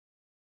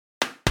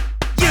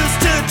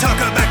talk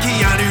about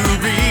Keanu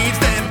Reeves,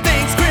 then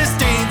things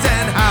Christine's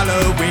and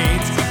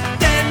Halloween's.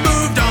 Then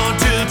moved on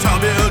to tall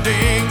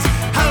buildings,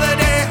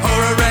 holiday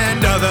horror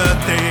and other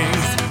things.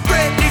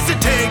 Brett needs to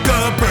take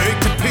a break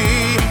to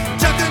pee,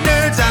 chuck the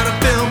nerds out of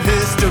film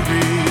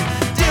history.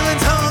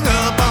 Dylan's hung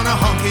up on a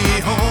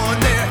honky horn,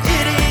 they're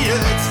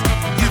idiots.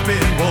 You've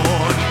been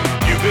warned,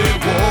 you've been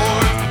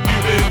warned,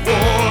 you've been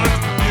warned,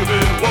 you've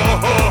been warned.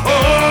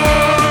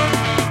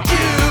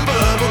 Chew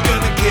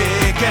bubblegum and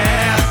kick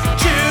ass,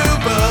 chew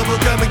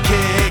bubblegum and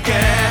kick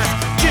ass,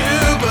 chew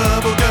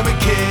bubblegum and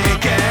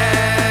kick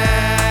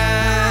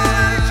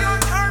ass. John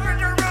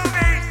Carpenter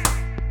movies.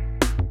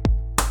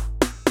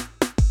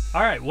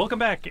 All right, welcome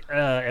back,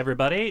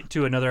 everybody,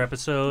 to another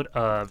episode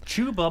of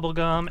Chew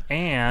Bubblegum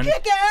and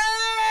Kick ass!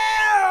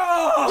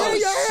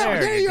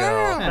 There you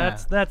go.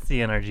 That's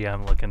the energy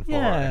I'm looking for.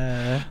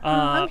 Yeah.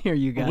 I'm here,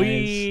 you guys.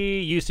 We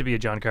used to be a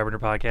John Carpenter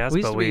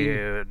podcast, but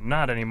we're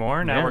not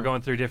anymore. Now we're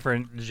going through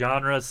different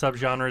genres,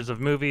 subgenres of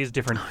movies,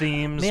 different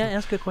themes. May I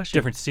ask a question?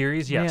 Different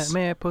series, yes.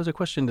 May I pose a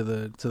question to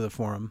the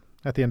forum?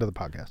 At the end of the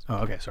podcast. Oh,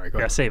 okay. Sorry. Go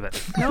Yeah, ahead. save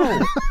it. No.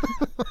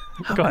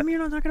 How Go come ahead. you're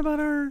not talking about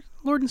our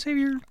Lord and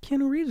Savior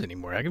Keanu Reeves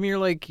anymore? How come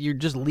you're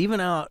just leaving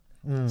out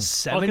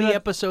 70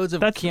 episodes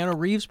of Keanu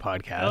Reeves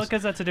podcast? Well,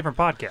 because that's a different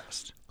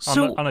podcast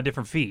So- on a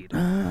different feed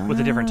with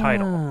a different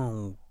title.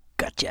 Oh,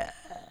 gotcha.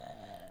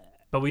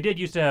 But we did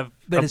used to have.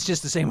 But it's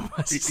just the same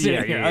as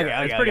Yeah.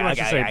 It's pretty much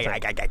the same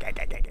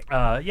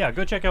thing. Yeah,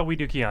 go check out We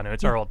Do Keanu.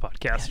 It's our old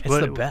podcast. It's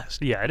the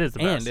best. Yeah, it is the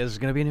best. And there's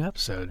going to be a new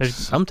episode There's-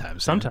 sometime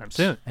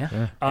soon.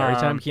 Yeah. Every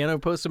time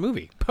Keanu posts a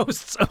movie.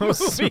 Posts a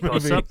movie.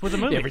 Posts up with a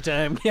movie. Every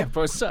time,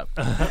 posts up.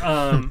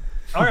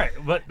 All right,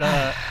 but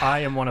I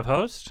am one of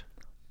host,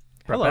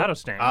 Brett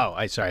Battostain. Oh,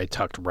 I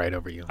talked right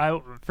over you.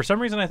 For some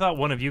reason, I thought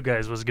one of you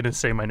guys was going to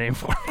say my name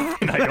for me,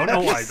 and I don't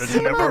know why. That's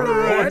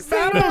never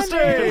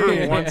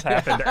once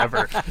happened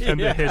ever in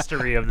the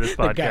history of this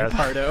Guy podcast.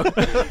 Pardo.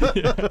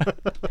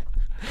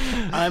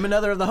 I'm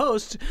another of the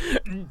hosts,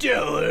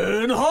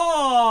 Dylan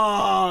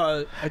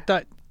Haas. I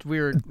thought we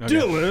were... Okay.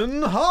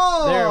 Dylan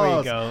Haas! There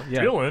we go.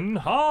 Yeah. Dylan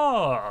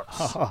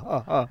Haas.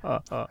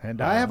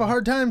 And I have a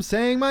hard time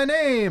saying my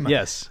name.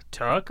 Yes.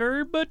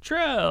 Tucker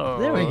Buttrell.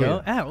 There we Thank go.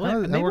 you.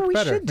 Maybe that worked we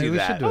better. should do Maybe we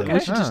that. should do Okay. it. We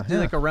should just do Yeah.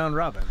 like a round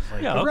robin.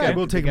 Like, Yeah, All okay. right,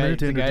 we'll take a minute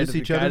to the guy introduce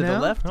each other to the now.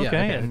 left. Okay, Yeah,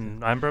 okay.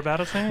 and I'm Brett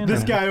Battostain. This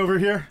and guy over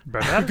here.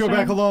 Brett Go Battostain.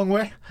 back a long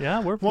way. Yeah,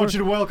 we're Want you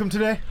to welcome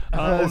today.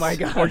 Oh my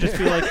God. Or just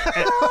be like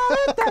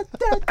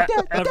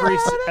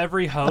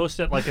every host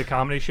at like a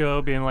comedy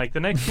show being like, the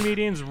next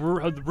comedian's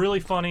really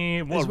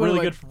funny, well, He's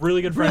one of,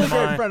 really good friend of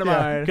mine. Good friend of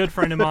mine. Good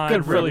friend of mine,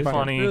 Good friend really of mine.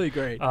 funny. Really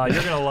great. You're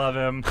gonna love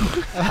him.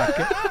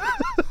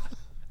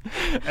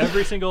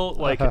 Every single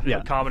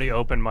comedy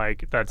open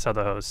mic, that's how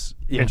the host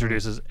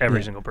introduces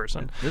every single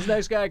person. This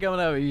next guy coming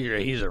up,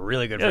 he's a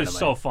really good friend It's of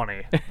so mine.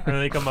 funny. And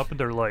they come up and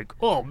they're like,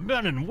 "Oh,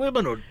 men and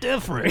women are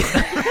different."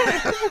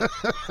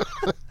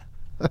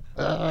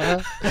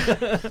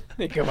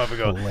 They come up and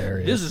go,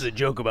 Hilarious. this is a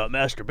joke about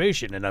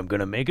masturbation, and I'm going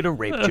to make it a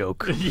rape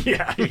joke.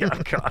 yeah,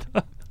 God.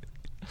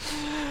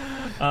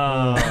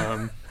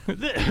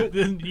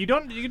 You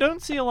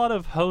don't see a lot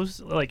of hosts,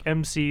 like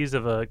MCs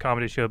of a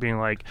comedy show, being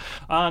like,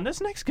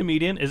 "This next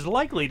comedian is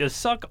likely to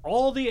suck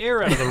all the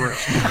air out of the room."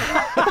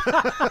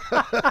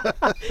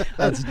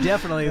 That's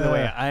definitely the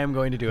way I am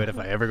going to do it if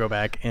I ever go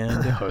back and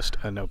host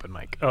an open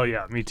mic. Oh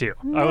yeah, me too.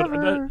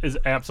 That is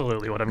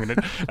absolutely what I'm gonna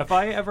do. If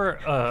I ever,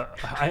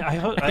 I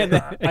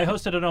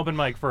hosted an open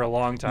mic for a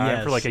long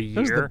time, for like a year.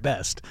 It was the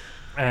best.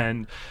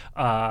 And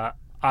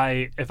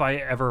if I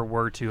ever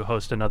were to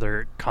host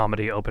another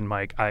comedy open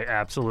mic, I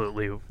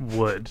absolutely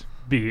would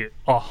be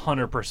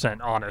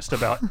 100% honest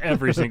about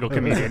every single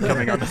comedian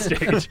coming on the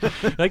stage.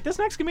 Like, this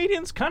next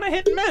comedian's kind of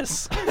hit and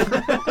miss.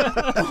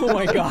 Oh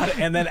my God.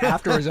 And then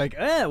afterwards, like,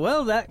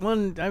 well, that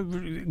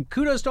one,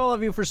 kudos to all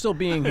of you for still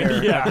being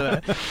here. Yeah.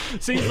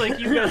 Seems like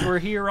you guys were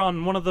here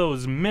on one of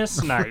those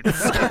miss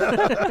nights.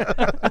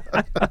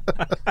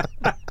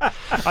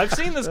 I've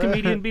seen this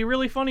comedian be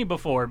really funny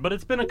before, but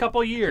it's been a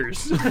couple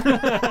years.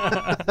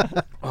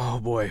 Oh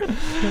boy.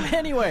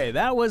 Anyway,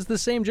 that was the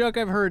same joke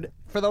I've heard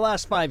for the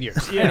last 5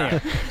 years. Yeah.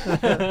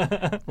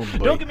 Anyway.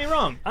 Don't get me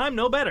wrong, I'm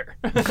no better.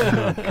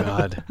 Oh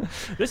God.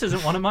 This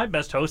isn't one of my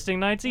best hosting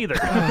nights either.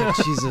 Oh,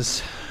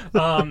 Jesus.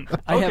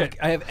 Okay.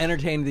 I have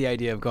entertained the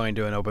idea of going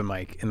to an open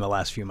mic in the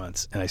last few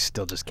months, and I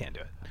still just can't do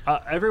it.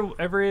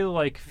 Every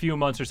like few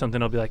months or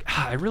something, I'll be like,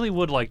 I really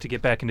would like to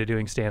get back into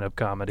doing stand-up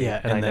comedy,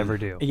 and I never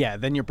do. Yeah,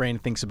 then your brain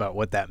thinks about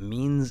what that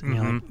means, and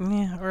you're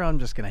like, or I'm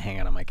just gonna hang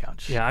out on my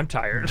couch. Yeah, I'm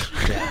tired.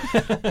 Yeah.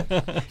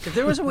 If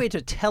there was a way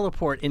to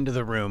teleport into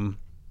the room,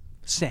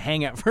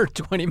 hang out for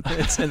 20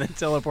 minutes, and then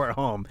teleport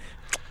home,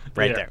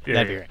 that'd be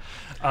great.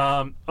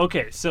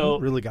 Okay, so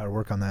Really got to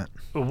work on that.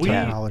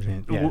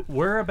 Technology. Yeah.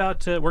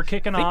 We're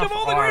kicking off. Think of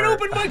all the great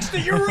open mics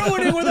that you're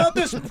ruining without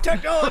this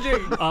technology.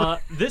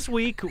 This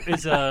week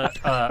is a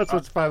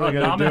what's finally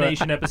gonna do it.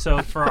 nomination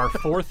episode for our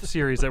fourth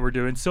series that we're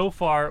doing. So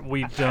far,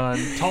 we've done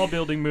Tall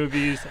Building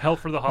Movies, Health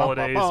for the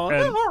Holidays,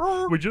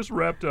 and we just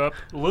wrapped up.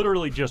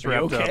 Literally just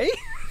wrapped up.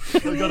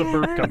 We got a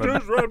burp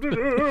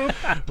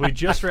coming. We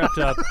just wrapped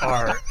up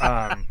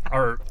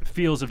our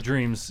Fields of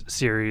Dreams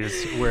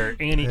series where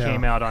Annie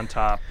came out on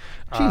top.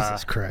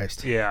 Jesus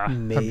Christ. Yeah.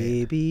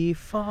 Maybe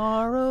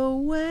far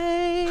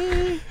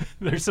away.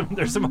 There's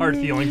some hard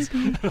feelings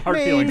about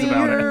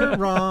you're it.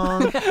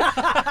 wrong.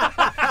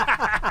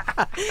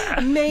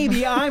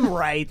 Maybe I'm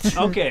right.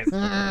 Okay.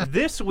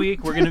 This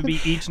week we're going to be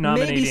each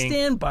nominating. Maybe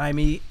Stand By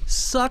Me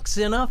sucks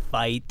in a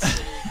fight.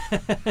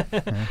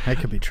 That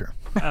could be true.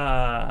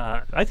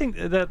 I think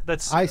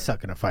that's. I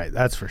suck in a fight,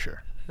 that's for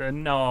sure.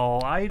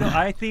 No, I don't.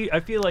 I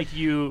feel like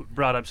you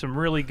brought up some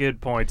really good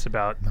points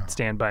about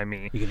Stand By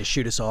Me. You gonna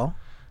shoot us all?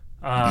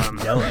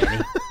 No,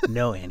 Annie.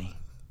 No, Annie.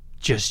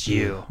 Just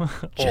you.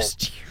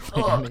 Just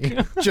you, Annie.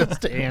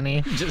 Just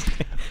Annie.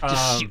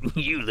 Just shooting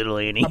you, little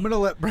Annie. I'm going to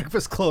let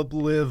Breakfast Club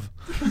live.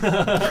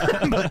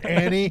 But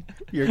Annie,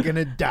 you're going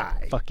to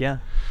die. Fuck yeah.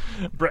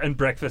 And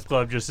Breakfast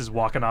Club just is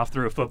walking off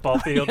through a football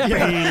field.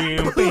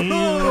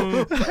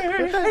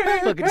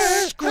 Fucking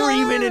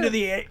screaming into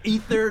the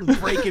ether and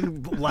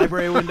breaking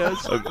library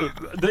windows.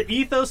 The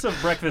ethos of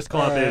Breakfast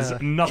Club is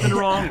nothing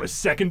wrong with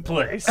second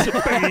place.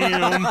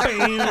 Bam,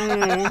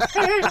 bam.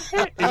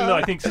 Even though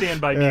I think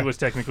Stand By Me was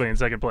technically in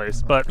second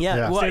place, but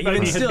Yeah. Stand By even Me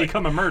has still-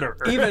 become a murderer.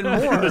 Even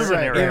more, in this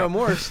scenario. even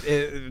more.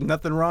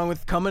 Nothing wrong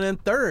with coming in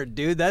third,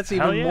 dude. That's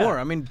Hell even yeah. more.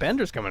 I mean,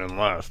 Bender's coming in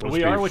last.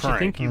 We are what you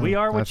think. We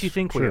are what That's you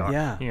think we true. are.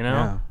 Yeah, You know.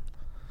 yeah.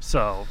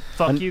 So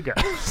fuck you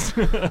guys.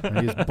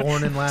 When he's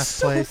born in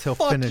last place, he'll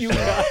finish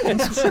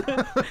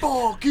that.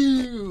 Fuck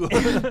you.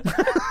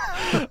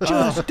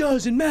 Just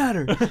doesn't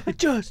matter. It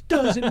just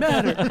doesn't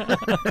matter.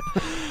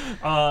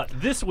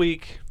 This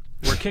week,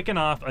 we're kicking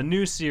off a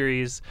new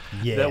series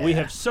Yeah. that we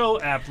have so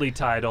aptly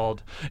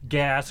titled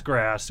Gas,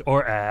 Grass,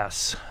 or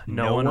Ass.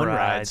 No one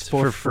rides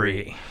for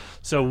free.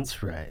 So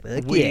That's right.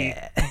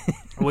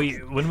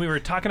 when we were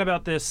talking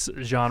about this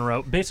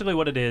genre, basically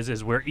what it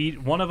is we're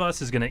one of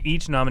us is going to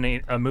each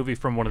nominate a movie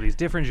from one of these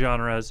different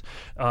genres.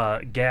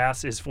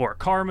 Gas is for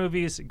car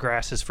movies,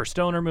 Grass is for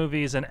stoner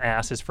movies, and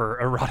Ass is for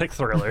erotic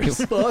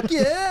thrillers. Fuck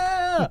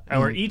yeah. And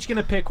we're each going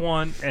to pick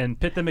one and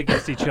pit them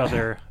against each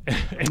other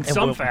in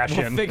some fashion.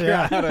 We'll figure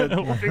out how to.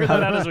 We'll figure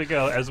that out as we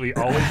go, as we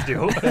always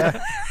do.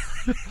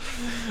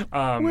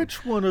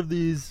 Which one of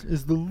these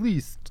is the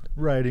least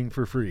riding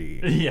for free?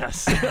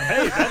 Yes.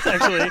 Hey, that's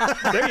actually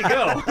there you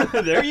go.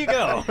 There you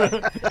go.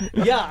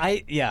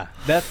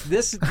 That's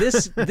this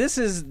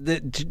is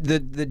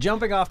the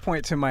jumping off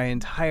point to my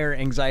entire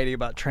anxiety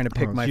about trying to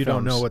pick my You films.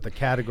 don't know what the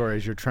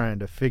categories you're trying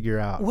to figure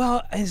out.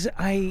 Well, as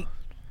I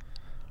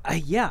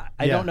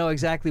don't know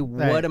exactly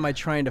what am I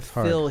trying to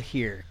fill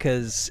here,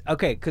 because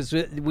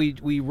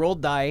we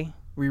rolled die.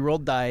 We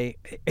rolled die,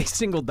 a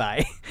single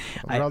die.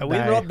 We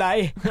rolled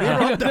die.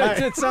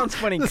 It sounds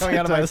funny coming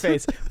out of my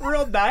face.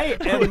 Rolled die,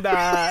 and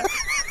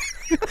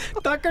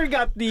Tucker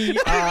got the.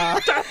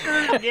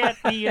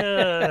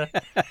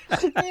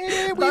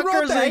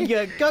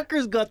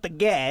 Tucker's got the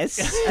gas.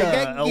 I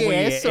got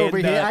gas over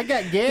here. I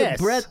got gas.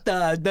 Brett,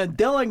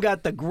 Dylan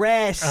got the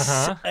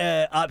grass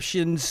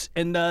options,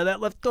 and that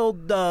left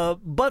old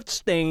butt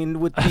stain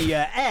with the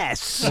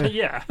ass.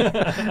 Yeah.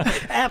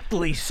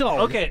 Aptly so.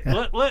 Okay,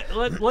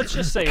 let's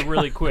just say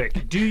really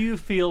quick. Do you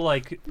feel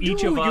like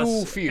each of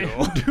us?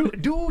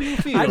 Do you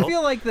feel? I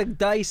feel like the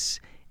dice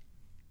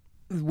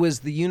was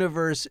the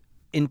universe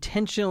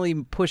intentionally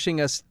pushing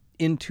us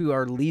into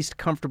our least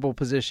comfortable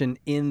position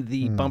in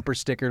the bumper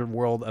sticker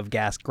world of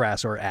gas,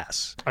 grass, or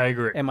ass. I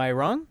agree. Am I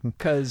wrong?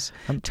 Because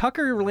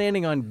Tucker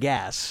landing on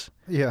gas,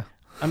 Yeah.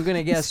 I'm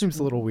gonna guess Seems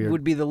a little weird.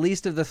 would be the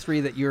least of the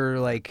three that you're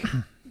like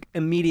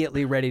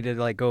immediately ready to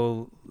like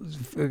go.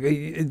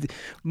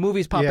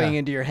 Movies popping Yeah.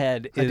 into your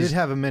head. I did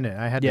have a minute.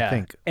 I had to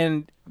think.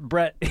 And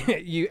Brett,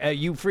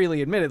 you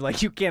freely admitted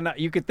like you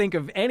could think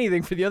of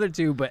anything for the other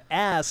two, but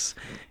ass,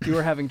 you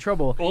were having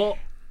trouble. Well,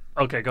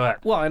 okay, go ahead.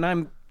 Well, and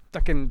I'm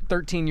fucking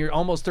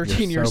almost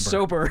 13 years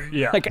sober.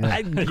 Yeah.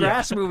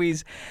 Grass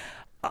movies.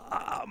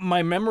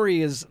 My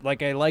memory is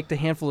like I liked a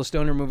handful of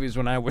stoner movies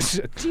when I was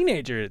a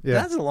teenager. Yeah.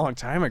 That's a long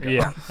time ago.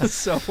 Yeah.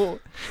 So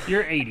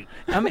You're 80.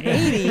 I'm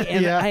 80,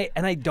 and Yeah.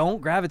 I don't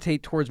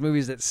gravitate towards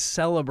movies that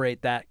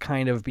celebrate that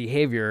kind of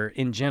behavior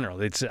in general.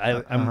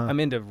 I'm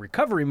into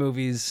recovery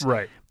movies,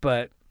 Right.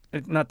 But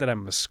not that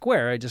I'm a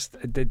square.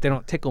 They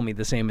don't tickle me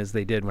the same as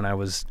they did when I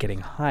was getting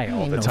high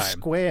all the No time.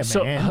 square,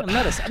 So- man. I'm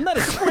not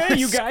a square,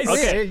 you guys.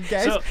 Okay,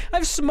 guys. so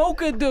I've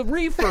smoked the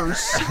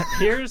reefers.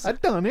 here's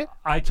I've done it.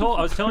 I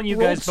was telling you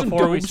Rolled guys some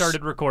before we dopes.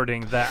 started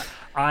recording that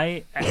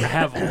I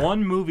have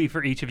one movie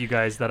for each of you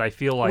guys that I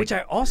feel like Which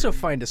I also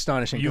find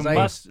astonishing. you 'cause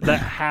must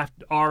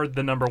are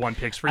the number one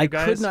picks for you I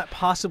guys. could not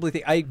possibly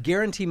think. I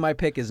guarantee my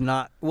pick is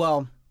not.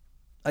 Well,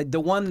 the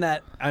one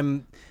that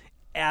I'm,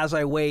 as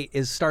I wait,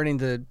 is starting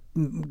to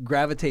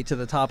gravitate to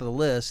the top of the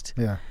list.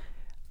 Yeah.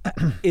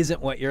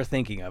 Isn't what you're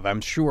thinking of. I'm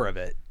sure of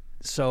it.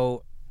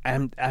 So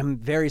I'm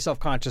very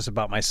self-conscious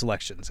about my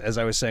selections, as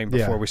I was saying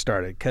before we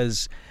started,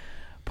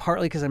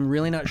 partly because I'm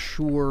really not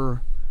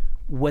sure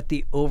what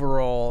the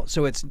overall.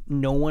 So it's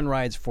no one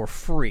rides for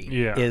free.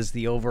 Yeah. Is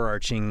the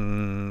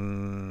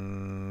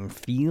overarching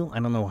feel? I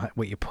don't know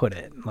what you put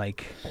it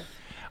like.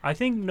 I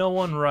think no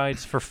one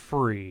rides for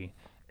free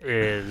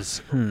is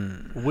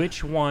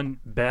which one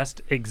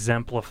best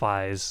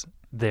exemplifies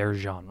their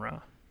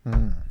genre.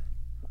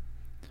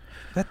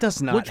 That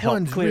does not Which help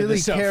one's clear really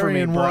this up for me,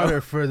 carrying bro.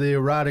 water for the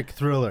erotic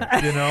thriller?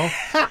 You know,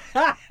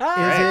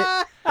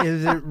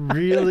 is it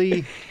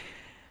really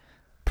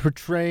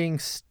portraying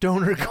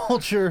stoner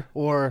culture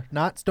or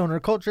not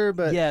stoner culture?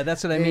 But Yeah,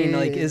 that's what I mean.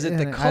 Like, is it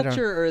the I don't-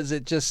 culture or is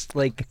it just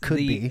like could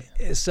the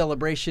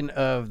celebration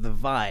of the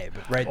vibe?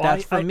 Right. Well,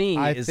 That's for I me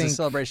I is the think-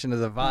 celebration of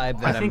the vibe.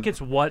 That I think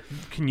it's what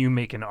can you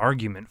make an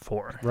argument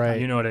for?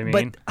 Right. You know what I mean?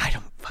 But I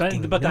don't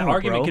fucking But that know,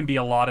 argument bro. can be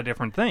a lot of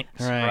different things,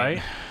 Right.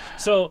 right?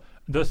 So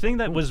the thing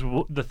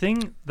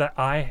that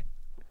I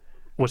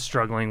was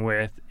struggling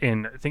with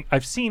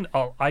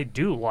I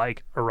do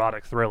like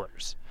erotic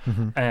thrillers,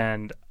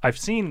 and I've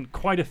seen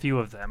quite a few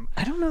of them.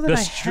 I don't know that I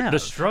have. The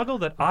struggle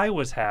that I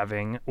was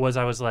having was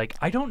I was like,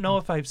 I don't know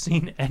if I've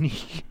seen any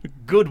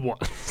good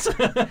ones,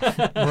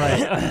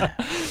 right.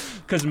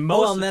 because Well,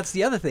 most and that's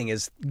the other thing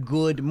is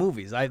good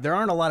movies. There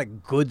aren't a lot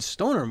of good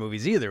stoner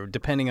movies either.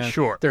 Depending on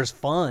Sure. there's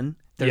fun.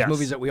 There's Yes.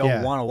 movies that we all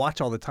Yeah. want to watch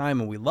all the time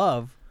and we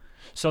love.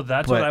 So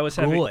that's what But I was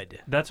having. good.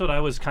 That's what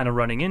I was kind of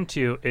running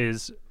into.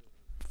 Is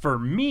for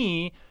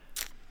me,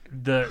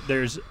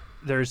 there's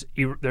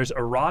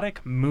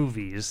erotic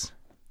movies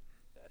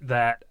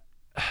that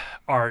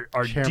are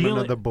Chairman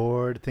dealing. of the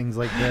board, things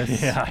like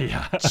this.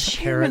 yeah.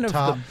 Chairman of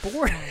Top. the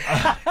board.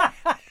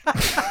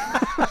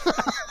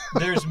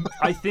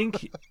 I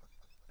think,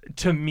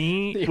 to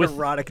me, The with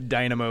erotic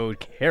dynamo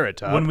carrot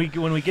top. when we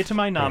get to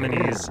my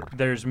nominees,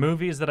 there's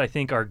movies that I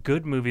think are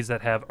good movies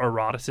that have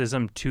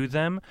eroticism to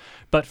them,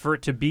 but for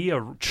it to be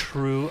a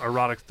true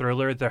erotic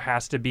thriller, there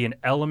has to be an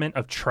element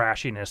of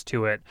trashiness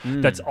to it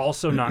that's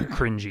also not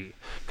cringy.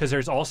 Because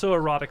there's also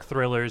erotic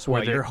thrillers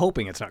where well, you're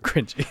hoping it's not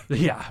cringy.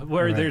 yeah,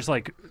 where there's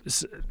like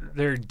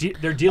they're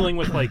dealing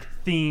with like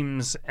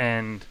themes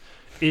and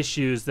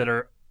issues that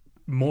are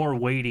more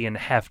weighty and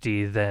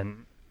hefty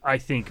than I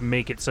think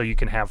make it so you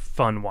can have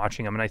fun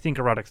watching them. And I think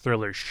erotic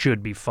thrillers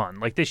should be fun.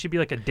 Like they should be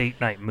like a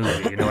date night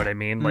movie. You know what I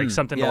mean? Like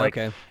something yeah, to like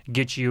okay.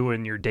 get you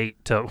and your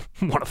date to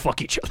want to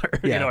fuck each other.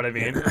 You Yeah. know what I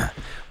mean?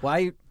 Well,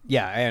 I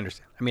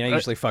understand. I mean, I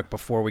usually fuck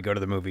before we go to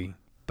the movie,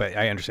 but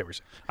I understand what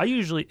you're saying. I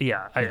usually,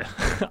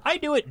 I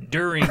do it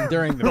during the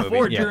movie,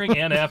 before, yeah. during,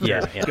 and after.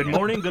 Yeah, yeah, good yeah.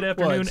 morning, good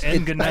afternoon, it's-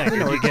 and good night.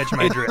 If you catch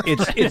my drift.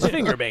 It's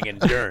finger banging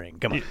during.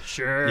 Come on.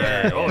 Sure.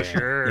 Yeah, oh, yeah.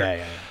 sure.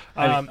 Yeah.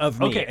 I mean, of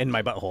me okay. and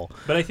my butthole.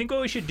 But I think what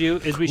we should do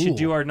is we should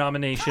do our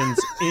nominations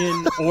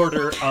in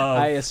order of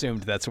I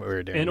assumed that's what we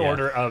were doing. in yeah.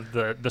 order of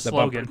the The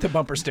slogan.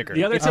 bumper sticker.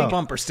 The other it's thing- a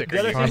bumper sticker. The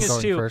other I'm thing is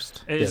going too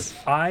first. is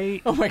Yes.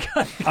 I'm Oh my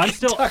god!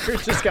 still Tucker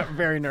just got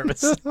very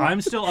nervous.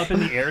 I'm still up in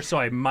the air, so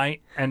I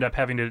might end up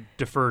having to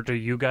defer to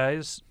you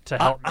guys to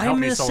help I'm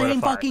me the same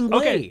solidify. fucking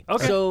way.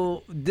 Okay.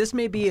 So this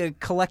may be a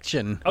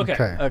collection.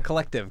 Okay. A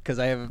collective, because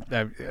I have,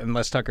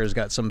 unless Tucker's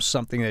got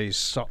something that he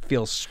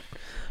feels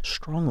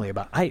strongly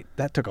about.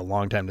 That took a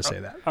long time to say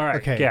that. All right.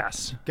 Okay.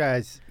 Gas.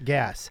 Guys,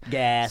 gas.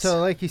 Gas. So,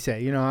 like you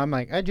say,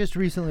 I just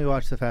recently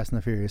watched the Fast and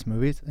the Furious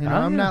movies.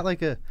 I'm not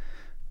like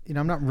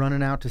I'm not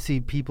running out to see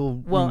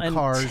people Well, in and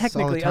cars all the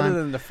technically, time. other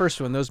than the first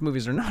one, those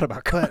movies are not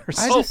about But cars.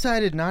 I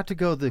decided not to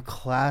go the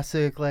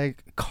classic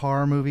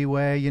car movie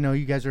way.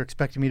 You guys are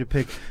expecting me to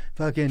pick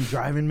fucking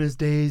Driving Miss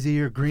Daisy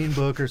or Green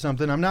Book or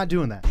something. I'm not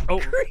doing that. Oh,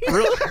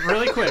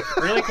 really quick.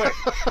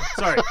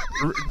 Sorry.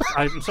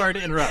 I'm sorry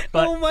to interrupt,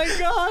 but Oh my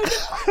god!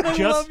 I Just-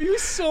 love you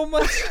so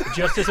much.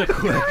 just as a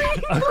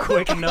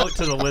quick note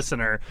to the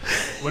listener,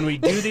 when we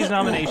do these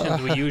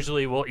nominations, we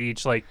usually will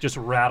each like just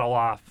rattle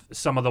off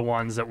some of the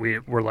ones that we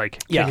were like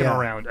kicking Yeah.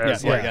 around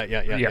as Yeah, like,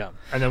 yeah.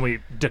 and then we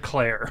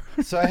declare.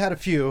 So I had a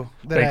few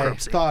that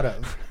Bankruptcy. I thought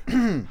of.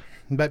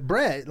 But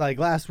Brett, like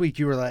last week,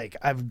 you were like,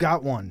 "I've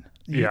got one."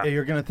 Yeah.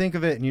 You're gonna think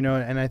of it,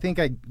 and I think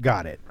I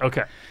got it.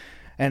 Okay.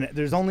 And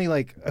there's only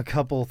like a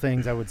couple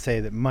things I would say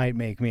that might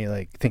make me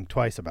like think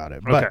twice about it.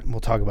 Okay. But we'll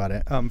talk about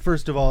it.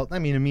 First of all,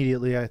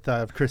 immediately I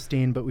thought of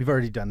Christine, but we've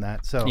already done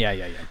that, so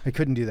Yeah. I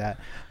couldn't do that.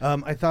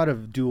 I thought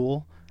of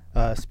Duel,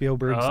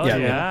 Spielberg's. Oh Yeah,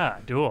 yeah,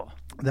 Duel.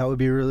 That would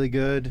be really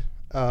good.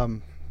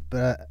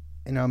 But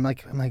I'm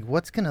like,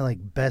 what's gonna like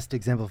best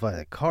exemplify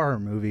the car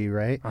movie,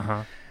 right?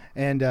 Uh-huh.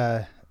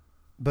 And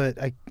but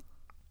I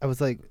was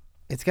like,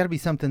 it's got to be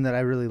something that I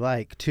really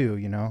like too.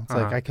 It's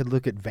like I could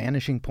look at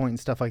Vanishing Point and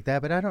stuff like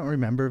that, but I don't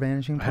remember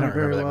Vanishing Point don't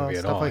very remember that well. movie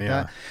at Stuff all, like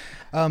yeah.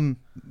 that.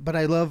 But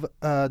I love.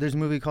 There's a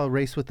movie called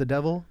Race with the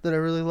Devil that I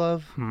really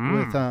love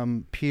with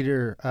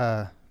Peter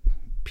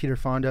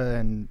Fonda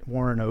and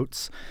Warren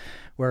Oates,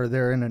 where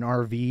they're in an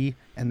RV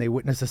and they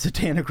witness a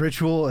satanic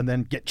ritual and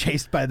then get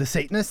chased by the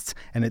Satanists,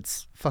 and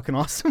it's fucking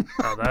awesome.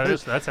 Oh,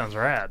 that sounds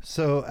rad.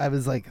 So I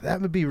was like,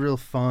 that would be real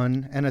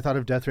fun, and I thought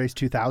of Death Race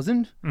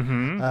 2000.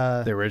 Mm-hmm.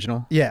 The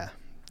original. Yeah,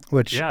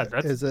 which Yeah,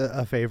 that's- is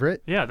a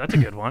favorite. Yeah, that's a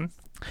good one.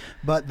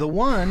 But the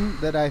one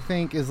that I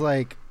think is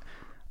like,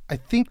 I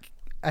think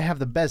I have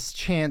the best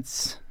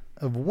chance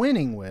of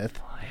winning with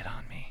Lay it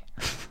on me.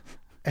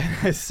 And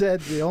I said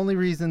the only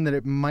reason that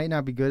it might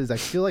not be good is I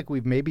feel like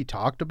we've maybe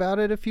talked about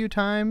it a few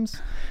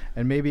times,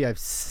 and maybe I've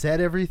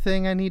said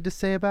everything I need to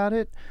say about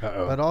it.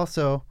 Uh-oh. But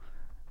also,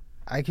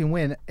 I can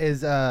win.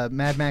 Is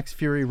Mad Max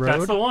Fury Road?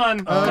 That's the one.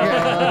 Okay.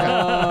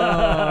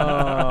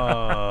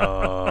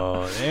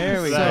 Oh,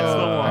 there we go. That's the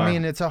one. I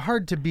mean, it's a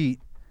hard to beat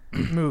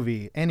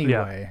movie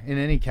anyway in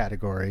any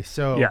category.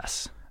 So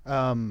Yes.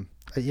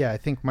 yeah, I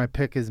think my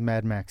pick is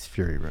Mad Max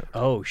Fury Road.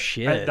 Oh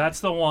shit. That's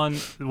the one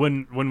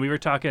when we were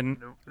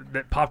talking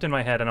that popped in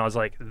my head, and I was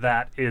like,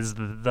 that is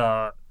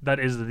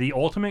the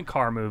ultimate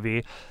car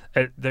movie.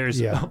 There's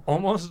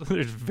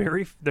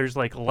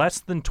like less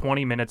than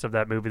 20 minutes of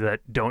that movie that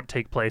don't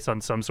take place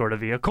on some sort of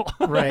vehicle.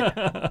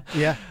 Right.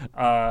 Yeah.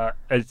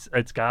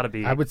 It's got to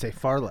be. I would say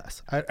far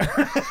less.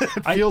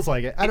 It feels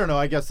like it. I don't know.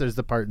 I guess there's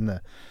the part in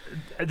the.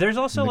 There's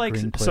also the like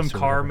green place some or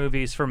car whatever.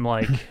 movies from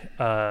like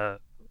the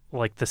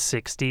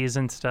 60s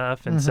and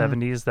stuff and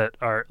 70s that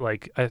are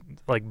like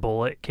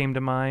Bullet came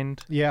to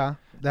mind. Yeah,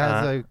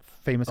 that's a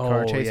famous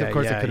car chase. yeah, Of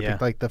course, yeah, it could have yeah.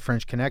 picked like the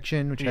French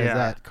Connection, which has Yeah.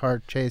 that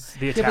car chase,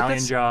 The but Italian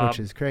that's- Job. which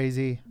is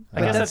crazy.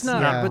 I guess that's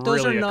not. not But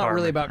those really are a not car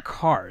really movie. about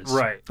cars,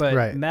 Right. But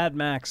Right. Mad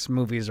Max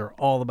movies are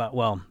all about,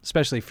 well,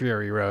 especially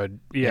Fury Road.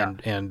 Yeah.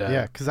 And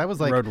Yeah, because I was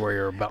like, Road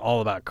Warrior are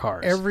all about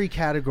cars. every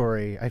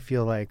category, I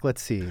feel like,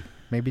 let's see,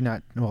 maybe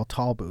not, well,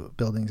 tall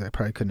buildings, I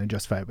probably couldn't have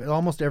justified, but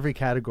almost every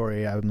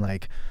category, I'm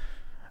like,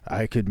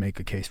 I could make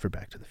a case for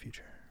Back to the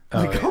Future.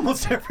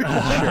 Almost every.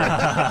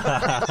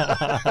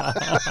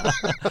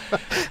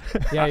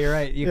 Yeah, you're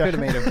right. You could have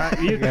made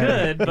it. You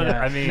could, but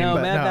I mean, No,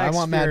 But Mad no, I Max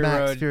want Mad Fury Max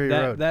Road. Fury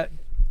that, Road. That.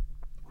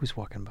 Who's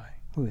walking by?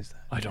 Who is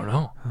that? I don't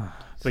know.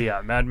 But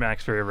yeah, Mad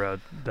Max Fury Road.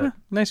 That,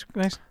 Nice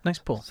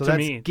pull. So To that's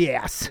me-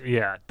 gas.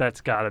 yeah,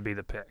 that's got to be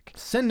the pick.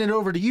 Send it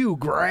over to you,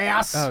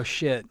 grass. Oh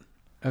shit.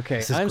 Okay,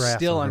 This is I'm grass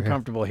still over here.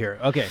 uncomfortable here.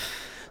 Okay,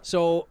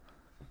 so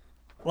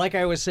like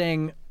I was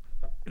saying,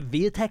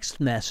 via text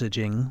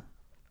messaging,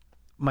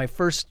 my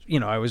first,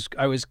 I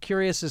was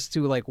curious as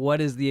to like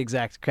what is the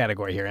exact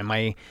category here. Am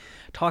I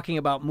talking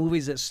about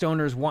movies that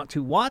stoners want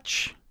to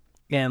watch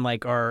and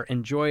like are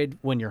enjoyed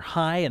when you're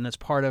high, and that's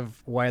part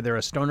of why they're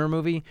a stoner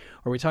movie?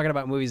 Or are we talking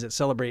about movies that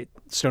celebrate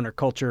stoner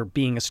culture,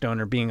 being a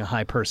stoner, being a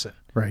high person?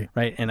 Right.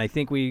 Right. And I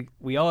think we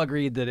all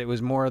agreed that it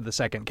was more of the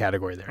second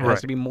category there. It has Right.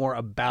 to be more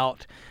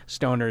about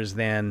stoners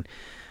than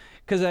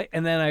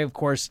and then I of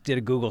course did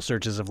a Google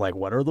searches of like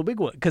what are the big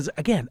ones, because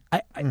again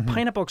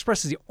Pineapple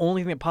Express is the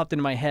only thing that popped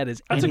into my head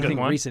is That's a good anything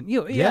one. recent.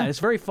 Yeah. It's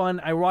very fun.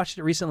 I watched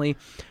it recently.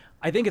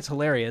 I think it's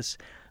hilarious.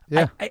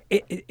 Yeah.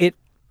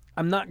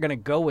 I'm not gonna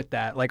go with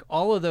that. Like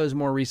all of those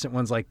more recent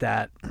ones like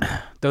that,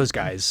 those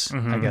guys,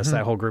 I guess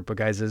that whole group of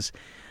guys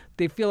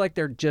they feel like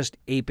they're just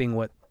aping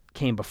what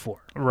came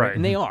before. Right.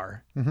 And they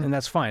are, and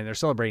that's fine. They're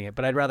celebrating it,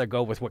 but I'd rather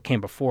go with what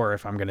came before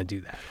if I'm going to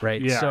do that,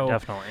 right? Yeah, so,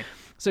 definitely.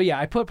 So yeah,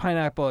 I put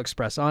Pineapple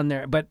Express on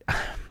there, but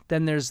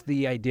then there's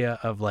the idea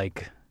of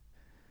like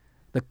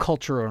the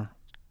cultural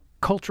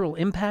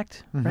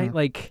impact, right?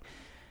 Like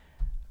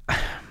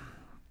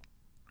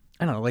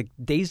I don't know, like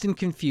Dazed and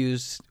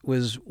Confused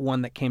was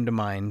one that came to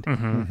mind,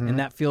 and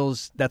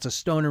that's a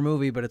stoner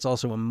movie, but it's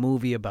also a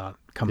movie about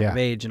coming of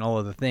age and all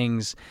of the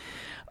things.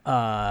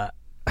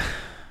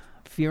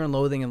 Fear and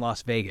Loathing in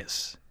Las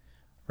Vegas,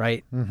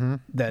 right?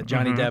 That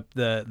Johnny Depp,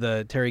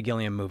 the Terry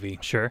Gilliam movie.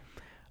 Sure.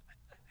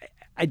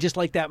 I just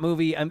like that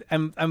movie.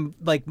 I'm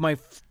like my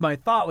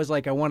thought was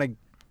like I want to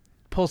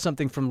pull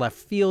something from left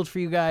field for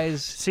you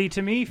guys. See,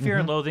 to me, Fear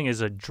and Loathing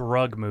is a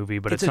drug movie,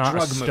 but it's a not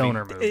drug a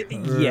stoner movie.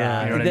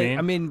 Yeah, You know what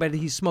I mean? but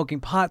he's smoking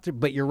pot.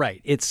 But you're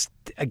right. It's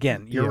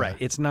you're right.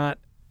 It's not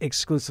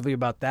exclusively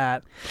about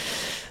that.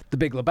 The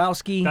Big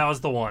Lebowski. That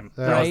was the one.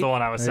 That Right? was the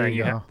one I was There saying.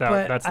 you Yeah, go.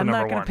 but that's the I'm number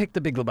not going one. to pick The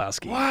Big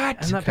Lebowski.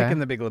 What? I'm not Okay. picking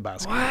The Big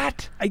Lebowski.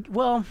 What?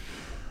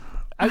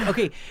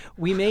 Okay,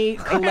 we may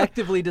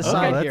collectively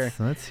decide here.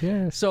 Let's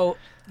hear. So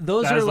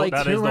those That are is, like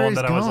that two- is the where one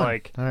he's that I was going.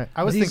 like, All right.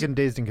 I was These- thinking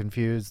Dazed and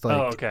Confused. Like,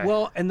 oh, okay.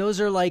 Well, and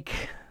those are like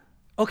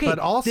okay, But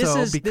also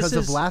because this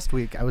of is, last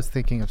week, I was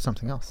thinking of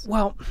something else.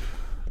 Well,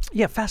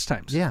 yeah, Fast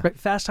Times. Yeah. Right?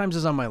 Fast Times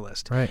is on my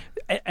list. Right.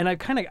 And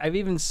I've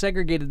even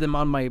segregated them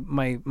on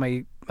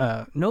my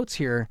notes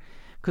here,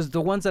 because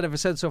the ones that I've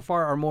said so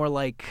far are more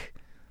like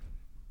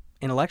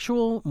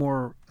intellectual,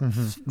 more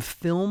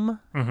film,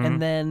 and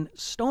then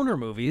stoner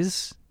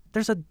movies.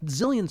 There's a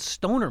zillion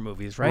stoner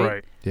movies, right?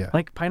 Right. Yeah.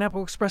 Like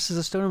Pineapple Express is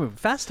a stoner movie.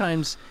 Fast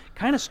Times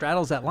kind of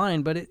straddles that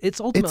line, but it's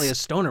ultimately a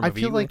stoner movie.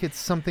 I feel like it's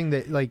something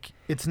that like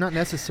it's not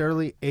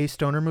necessarily a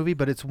stoner movie,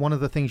 but it's one of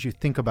the things you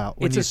think about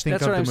when you think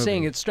that's of what the I'm movie.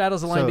 saying. It straddles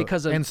the line So-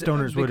 because of and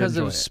stoners would because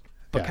enjoy of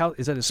it.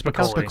 Is that a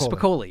Spicoli.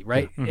 Spicoli,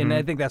 right? And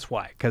I think that's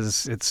why,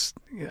 because it's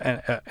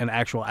an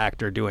actual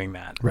actor doing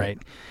that, right?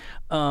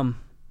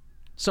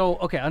 So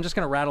okay, I'm just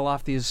gonna rattle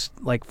off these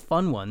like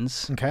fun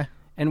ones. Okay.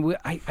 And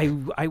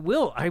I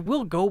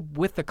will go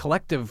with the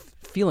collective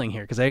feeling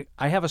here, because I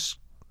have a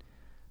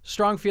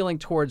strong feeling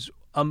towards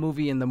a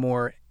movie in the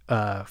more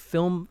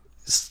film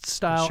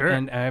style, Sure.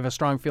 and I have a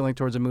strong feeling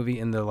towards a movie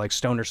in the like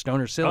stoner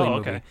silly Oh,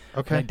 movie. okay.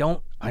 Okay. And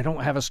I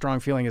don't have a strong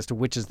feeling as to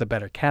which is the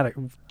better choice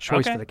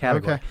Okay. for the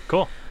category. Okay.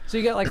 Cool. So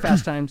you got like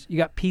Fast Times. You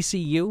got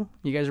PCU.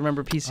 You guys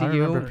remember PCU?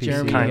 remember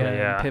Jeremy PCU. Kinda,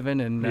 yeah.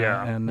 Piven and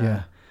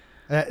Yeah.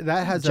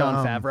 That has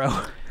John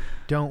Favreau.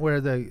 Don't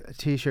wear the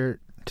T-shirt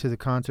to the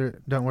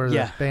concert. Don't wear the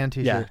Yeah. band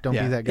T-shirt. Yeah. Don't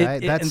Yeah. be that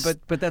guy.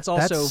 But that's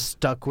also that's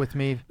stuck with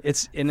me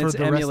it's for it's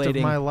the emulating rest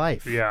of my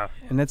life. Yeah.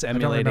 and it's I don't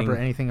emulating. remember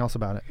anything else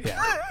about it.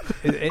 Yeah,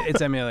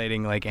 it's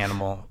emulating like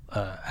Animal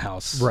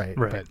House. Right.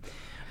 Right.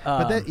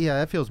 But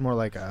that feels more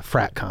like a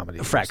frat comedy.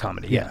 A frat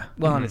comedy. Yeah.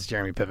 Well, and it's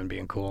Jeremy Piven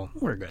being cool.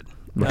 We're good.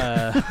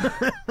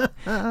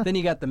 Then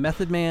you got the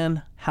Method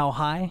Man. How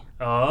High?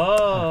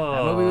 Oh.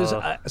 That movie was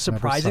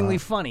surprisingly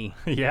it. funny.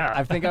 Yeah.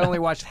 I think I only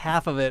watched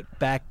half of it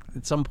back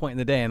at some point in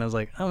the day, and I was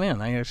like, oh man,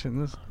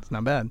 it's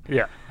not bad.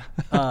 Yeah.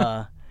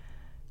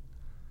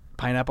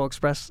 Pineapple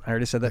Express. I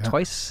already said that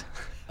twice.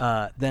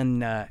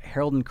 Then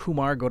Harold and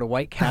Kumar Go to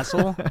White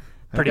Castle.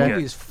 Pretty That good.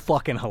 movie is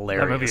fucking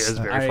hilarious. That movie is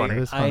very funny.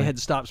 It is I funny. had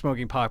stopped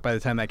smoking pot by the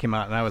time that came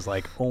out, and I was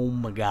like, oh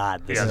my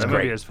god, this Yeah, is that movie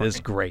great. is This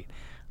is funny.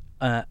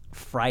 great.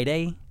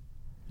 Friday.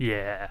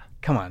 Yeah.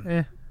 Come on.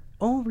 Eh.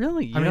 Oh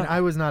really? I mean,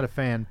 I was not a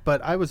fan,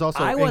 but I was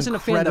also I wasn't a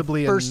fan the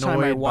incredibly first time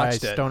I annoyed by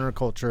watched it. stoner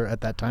culture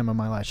at that time of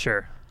my life.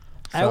 Sure.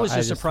 I was So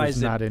just was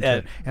surprised not at, into at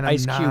it. And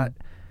Ice I'm Cube not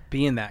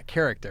being that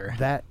character.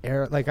 that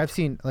era. Like I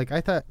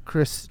thought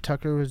Chris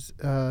Tucker was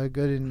good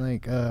in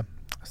like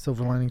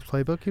Silver Linings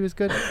Playbook. He was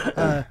good.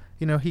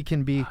 He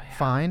can be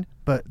fine,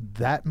 but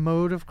that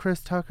mode of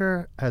Chris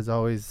Tucker has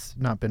always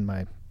not been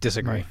my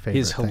Disagree. my favorite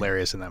He's thing.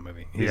 hilarious in that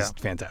movie. He's Yeah.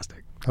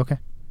 fantastic. Okay.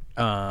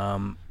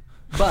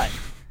 But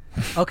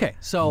okay,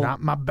 so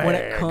Not my when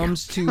it bag.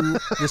 comes to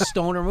the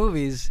stoner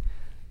movies,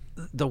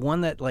 the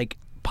one that like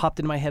popped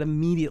in my head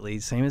immediately,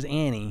 same as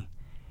Annie,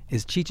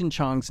 is Cheech and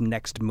Chong's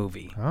Next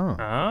Movie. Oh.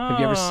 Have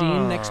you ever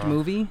seen Next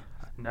Movie?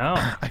 No.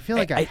 I feel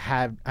like I've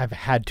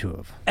had to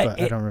have,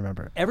 but I don't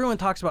remember it. Everyone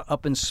talks about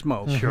Up in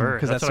Smoke. Sure.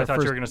 because That's what I thought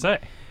their you were going to say.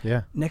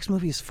 Yeah. Next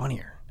Movie is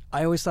funnier.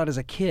 I always thought as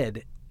a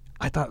kid,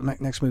 I thought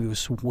Next Movie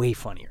was way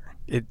funnier.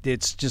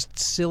 It's just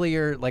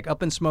sillier, like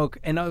Up in Smoke.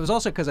 And it was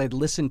also because I'd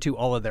listened to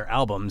all of their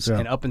albums, Yeah.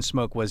 and Up in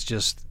Smoke was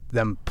just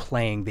them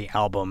playing the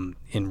album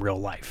in real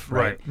life,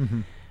 right?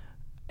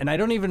 And I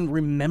don't even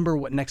remember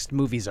what Next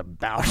Movie's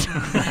about.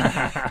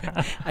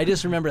 I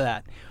just remember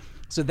that.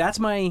 So that's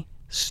my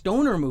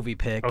stoner movie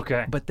pick.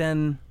 Okay. But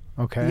then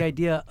Okay. the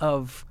idea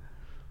of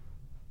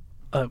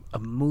a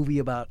movie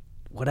about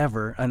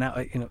whatever, and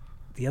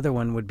the other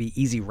one would be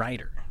Easy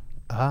Rider.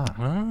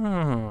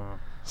 Oh.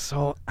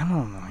 So I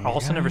don't know.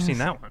 Also never seen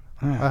that one.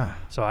 Ah.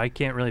 So I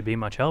can't really be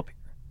much help here.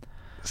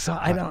 So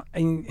I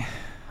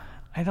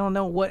don't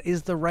know what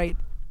is the right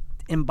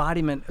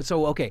embodiment.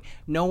 So okay,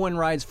 No One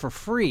Rides for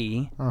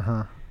Free.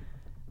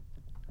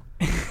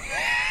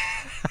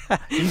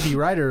 Easy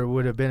Rider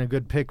would have been a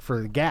good pick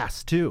for the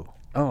gas too.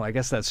 Oh, I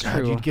guess that's God,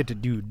 true. you'd get to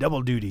do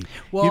double duty.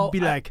 Well, You'd be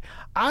like,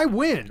 I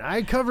win.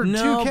 I covered two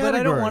No, categories. but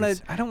I don't wanna-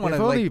 I don't wanna,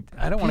 If only like,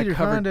 I don't wanna Peter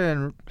cover-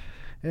 Fonda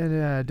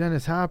and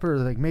Dennis Hopper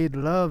like made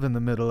love in the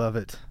middle of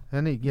it.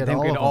 Then you get They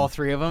all get of all them.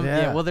 three of them.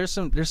 Yeah. Well, there's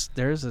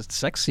a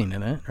sex scene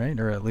in it, right?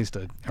 Or at least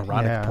a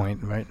erotic Yeah.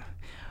 point, right?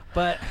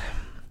 But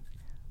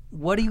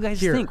what do you guys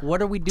Here. think?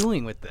 What are we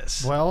doing with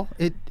this? Well,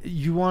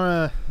 you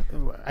want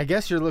to. I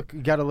guess you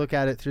got to look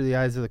at it through the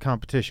eyes of the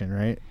competition,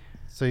 right?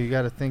 So you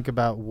got to think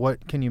about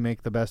what can you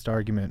make the best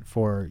argument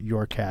for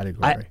your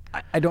category.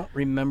 I don't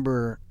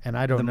remember And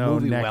I don't the know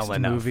movie Next well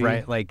enough, Movie.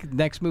 right? Like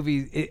Next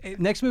Movie,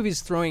 Next Movie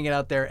is throwing it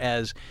out there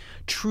as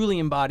truly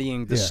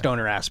embodying the Yeah.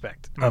 stoner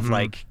aspect of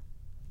like,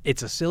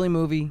 it's a silly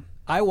movie.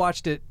 I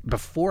watched it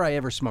before I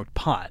ever smoked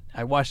pot.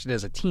 I watched it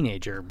as a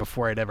teenager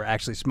before I'd ever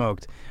actually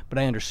smoked, but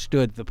I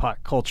understood the pot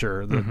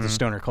culture, the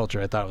stoner culture.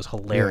 I thought it was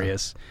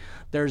hilarious.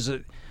 There's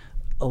a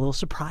little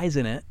surprise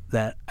in it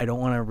that I don't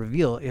want to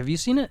reveal. Have you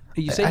seen it?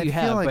 You say I you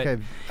have, feel like but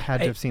I've had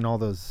to have seen all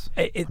those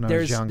when I was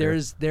there's younger.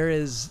 there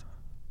is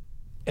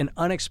an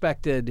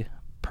unexpected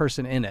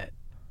person in it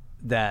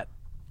that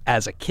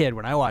as a kid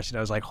when I watched it I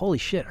was like, holy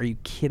shit, are you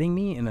kidding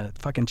me, in a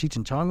fucking Cheech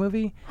and Chong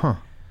movie? Huh.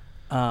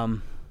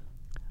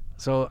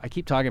 So I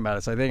keep talking about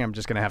it, so I think I'm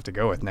just gonna have to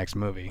go with Next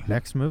Movie.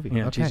 Next movie.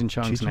 Yeah, okay. Cheech and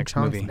Chong's Next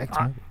movie. Next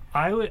movie.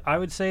 I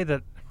would say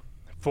that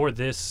for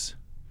this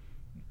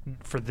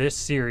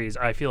series,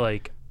 I feel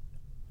like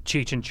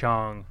Cheech and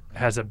Chong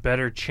has a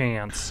better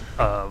chance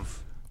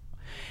of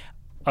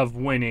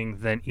winning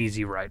than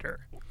Easy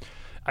Rider.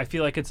 I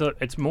feel like it's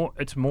more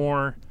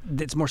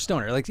It's more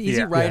stoner. Like Easy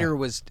Yeah. Rider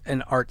was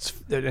an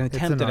attempt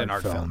at an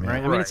art film, yeah. right?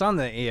 I mean, Right. it's on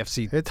the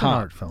AFC It's an top,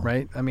 art film.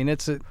 right? I mean,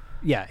 it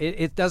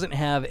doesn't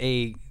have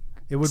a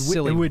It would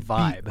silly it would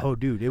vibe. Be, oh,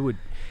 dude, it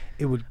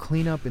would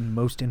clean up in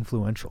most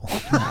influential.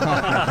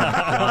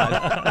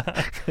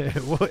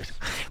 It would.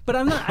 But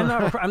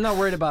I'm not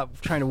worried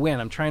about trying to win.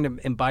 I'm trying to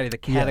embody the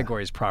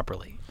categories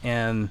properly.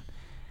 And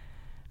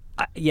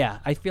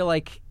I feel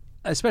like,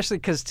 especially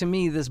because to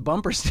me this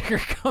bumper sticker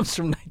comes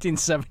from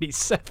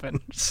 1977.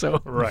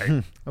 So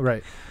right.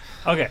 Right.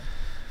 Okay.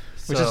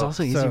 which is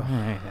also easy. so-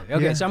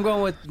 Okay, yeah. so I'm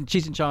going with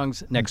Cheech and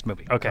Chong's next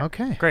movie. Okay.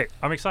 Okay. Great.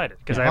 I'm excited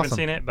because Yeah, I haven't awesome.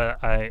 seen it,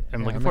 but I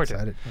am looking I'm forward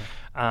excited.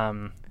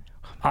 to it.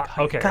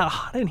 Okay. Got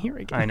hot in here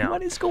again. I know.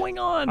 What is going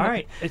on? All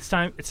right. It's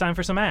time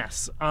for some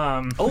ass.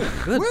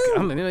 Oh, good.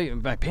 I'm gonna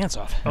get my pants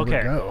off. Here we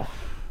Okay. go.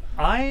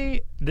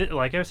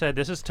 Like I said,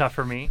 this is tough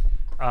for me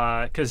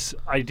because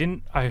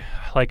I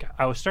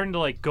was starting to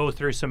like go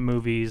through some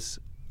movies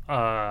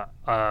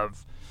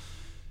of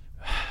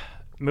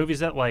movies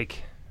that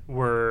like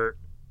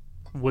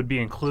would be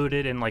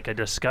included in like a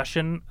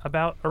discussion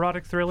about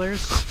erotic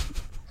thrillers.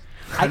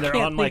 I And they're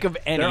can't on, think like, of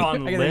any. They're I on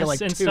can think of, lists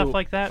like, and two. stuff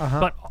like that.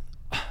 But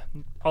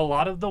a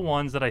lot of the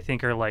ones that I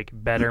think are like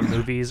better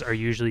movies are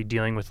usually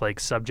dealing with like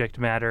subject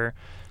matter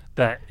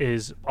that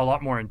is a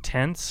lot more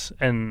intense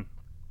and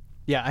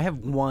Yeah, I have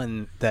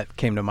one that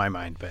came to my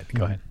mind, but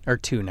go ahead. Or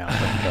two now. But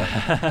go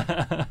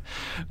ahead.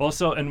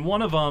 also, and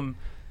one of them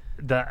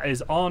that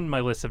is on my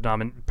list of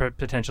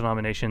potential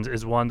nominations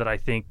is one that I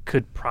think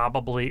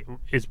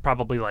is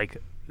probably like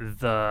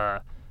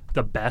the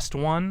best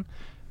one,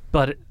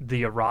 but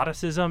the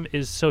eroticism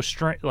is so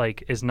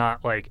is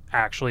not like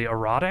actually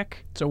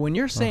erotic. So when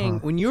you're saying,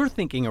 when you're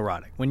thinking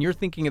erotic, when you're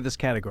thinking of this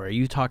category, are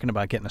you talking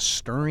about getting a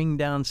stirring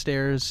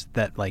downstairs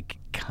that like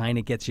kind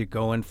of gets you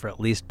going for at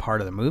least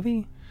part of the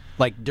movie?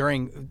 Like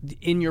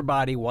in your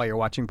body while you're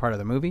watching part of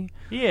the movie?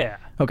 Yeah.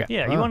 Okay.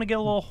 Yeah, you want to get a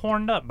little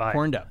horned up by it.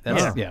 Horned up.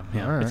 That's, yeah.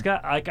 All right. It's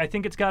got. I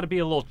think it's got to be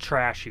a little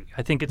trashy.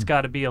 I think it's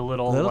got to be a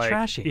little like,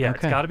 trashy. Yeah, Okay.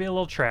 it's got to be a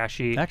little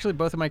trashy. Actually,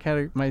 both of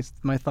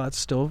my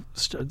thoughts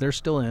they're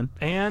still in.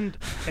 And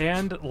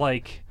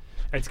like,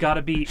 it's got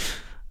to be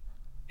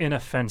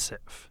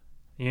inoffensive.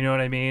 You know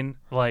what I mean?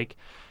 Like,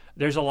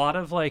 there's a lot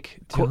of like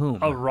To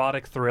whom?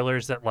 erotic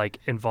thrillers that like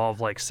involve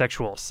like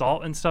sexual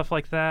assault and stuff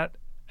like that.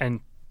 And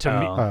to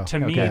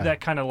me, okay.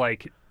 that kind of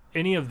like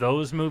any of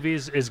those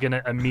movies is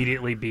gonna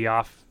immediately be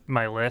off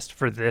my list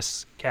for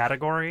this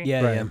category.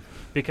 Yeah, Right. yeah.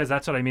 Because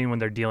that's what I mean when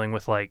they're dealing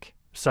with like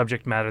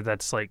subject matter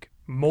that's like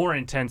more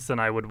intense than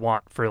I would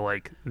want for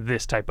like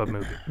this type of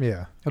movie.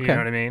 Yeah. You know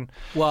what I mean?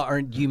 Well,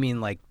 or do you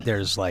mean like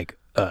there's like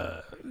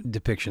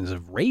depictions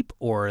of rape,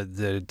 or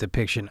the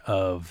depiction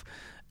of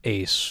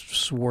a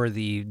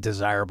swarthy,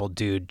 desirable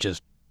dude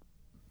just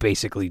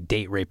basically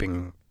date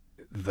raping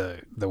the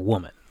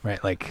woman,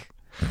 right? Like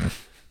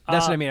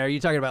that's what I mean. Are you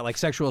talking about like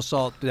sexual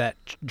assault that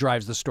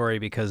drives the story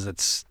because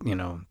it's, you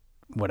know,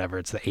 whatever,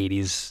 it's the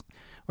 80s?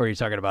 Or are you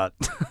talking about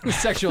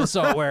sexual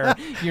assault where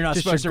you're not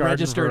Just supposed to your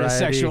garden register it as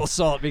variety. sexual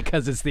assault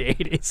because it's the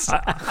 80s?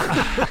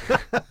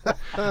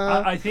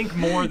 I think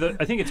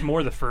it's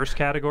more the first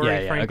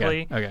category,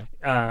 frankly. Okay.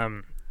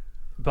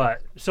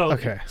 But so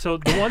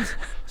the ones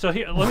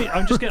here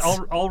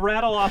I'll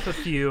rattle off a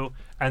few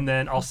and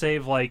then I'll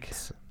save like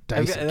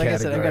Dicey Like I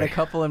said, I've got a category.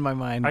 couple in my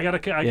mind.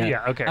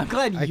 yeah, okay. I'm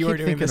glad I you were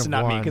keep doing this and thinking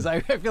not of me, one. because I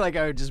feel like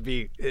I would just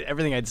be,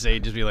 everything I'd say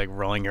would just be like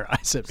rolling your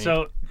eyes at me.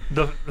 So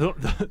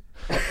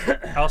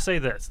I'll say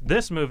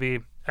this movie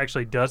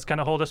actually does kind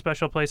of hold a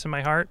special place in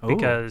my heart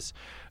because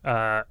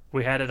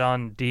we had it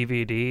on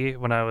DVD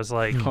when I was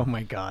like oh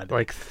my God.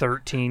 like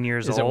 13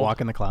 years Is old. it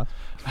Walk in the Clouds?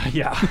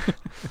 Yeah.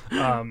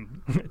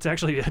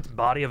 It's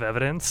Body of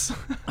Evidence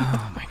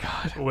Oh my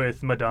God.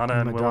 with Madonna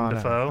and Willem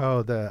Dafoe.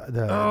 Oh, the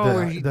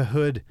hood. and The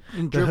hood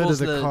of dribbles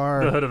the the-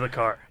 car. The hood of the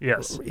car.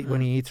 Yes. When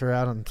he eats her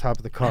out on top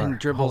of the car. And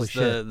dribbles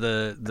Holy shit.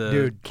 the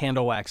Dude.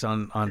 candle wax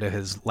onto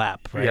his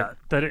lap, right? Yeah,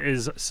 that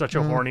is such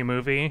a horny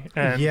movie.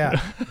 And Yeah,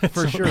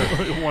 for sure.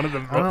 one of the.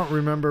 I don't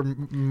remember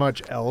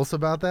much else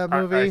about that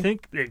movie. I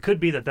think it could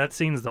be that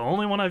scene's the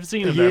only one I've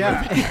seen of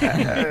that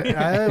movie.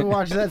 Yeah, I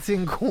watched that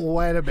scene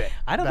quite a bit.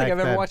 I don't think back I've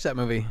ever then. watched that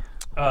movie.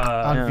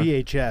 On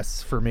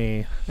VHS for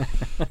me.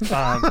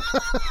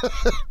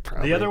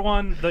 The other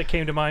one that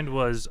came to mind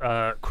was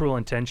Cruel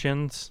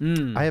Intentions.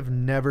 I have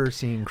never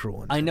seen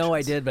Cruel Intentions. I know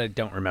I did, but I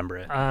don't remember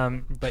it.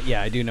 But But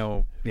yeah, I do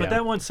know. Yeah.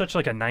 that one's such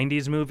like a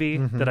 90s movie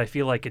that I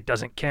feel like it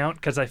doesn't count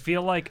because I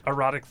feel like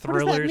erotic What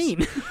does that thrillers.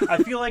 mean? I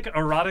feel like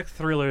erotic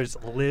thrillers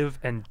live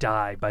and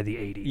die by the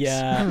 80s.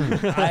 Yeah,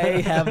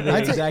 I have the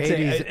I'd say exact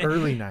 80s, same.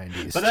 early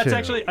 90s. But that's too.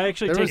 actually I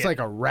actually there take was it. like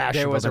a rash.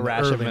 There was a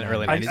rash of an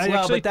early 90s. I Well,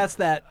 actually- but that's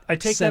that. I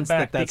take that sense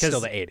back that's because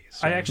still the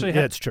 80s. I right? actually Yeah,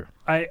 have, it's true.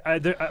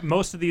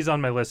 most of these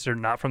on my list are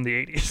not from the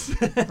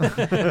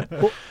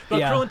 80s. But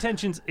yeah. Cruel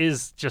Intentions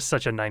is just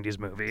such a 90s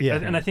movie. Yeah.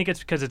 And I think it's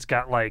because it's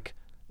got like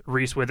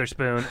Reese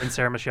Witherspoon and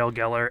Sarah Michelle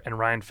Gellar and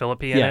Ryan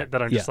Phillippe in Yeah, it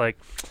that I'm yeah. just like,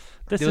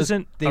 this Those-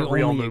 isn't they a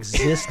real only movie.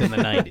 exist in the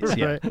 90s.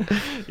 Yeah.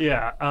 Right.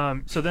 Yeah.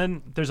 So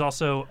then there's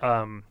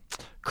also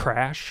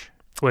Crash,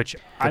 which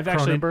I've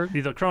Cronenberg?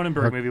 actually the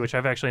Cronenberg movie, which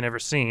I've actually never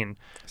seen,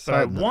 but I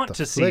Silent want the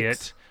to see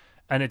flicks. it,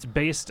 and it's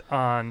based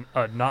on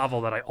a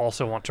novel that I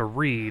also want to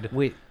read.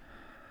 Wait,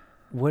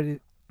 what?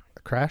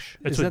 Crash.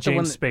 It's Is with that the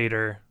one James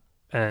Spader,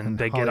 and And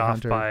they Holly get off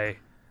Hunter. by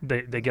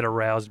they get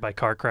aroused by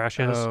car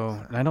crashes. Oh,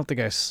 I don't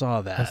think I saw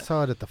I that.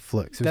 saw it at the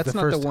Flicks. It was That's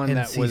the not the first one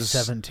that was-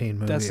 NC-17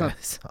 movie that's not-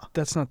 I saw.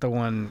 That's not the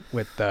one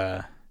with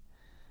the.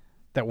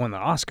 that won the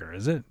Oscar,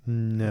 is it?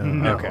 No.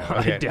 No, Okay.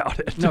 I doubt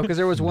it. No, because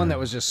there was one that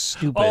was just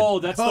stupid. Oh,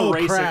 that's Oh,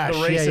 the Crash.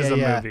 racism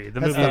Yeah. movie. The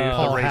That's movie, the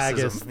Paul racism.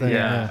 Haggis thing.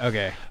 Yeah.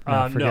 Okay.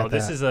 No, No, forget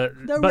this that. is a.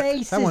 The but,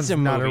 racism That one's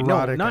not movie.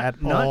 erotic no,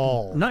 at not,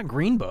 all. Not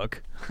Green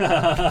Book.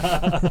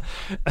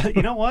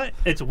 You know what?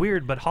 It's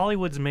weird, but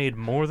Hollywood's made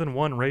more than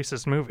one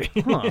racist movie.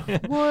 Huh.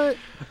 What?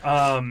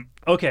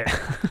 Okay,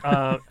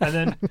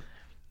 and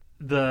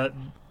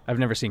then I've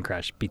never seen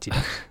Crash. BT.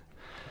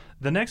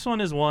 the next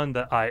one is one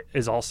that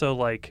is also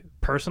like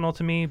personal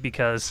to me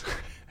because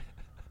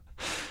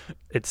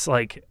it's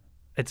like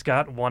it's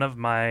got one of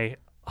my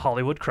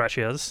Hollywood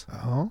crushes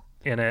Oh.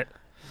 in it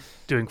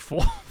doing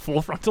full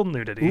frontal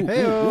nudity.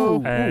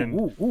 Hey-o.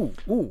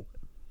 And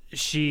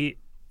she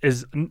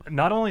is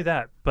not only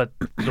that, but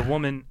the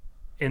woman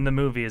in the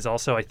movie is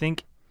also, I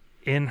think,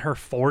 in her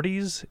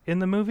 40s in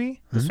the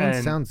movie. This one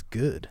And sounds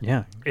good.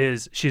 Yeah.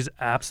 she's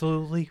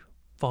absolutely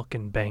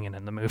fucking banging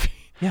in the movie.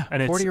 Yeah.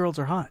 And 40-year-olds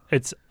are hot.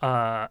 It's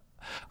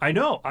I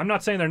know. I'm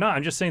not saying they're not.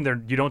 I'm just saying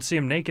you don't see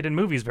them naked in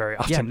movies very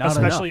often. Yeah, not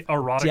especially enough.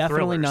 erotic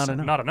Definitely thrillers. not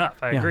enough. Not enough.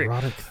 I Yeah. agree.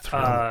 Erotic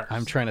thriller.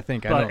 I'm trying to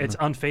think. I But don't it's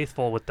know.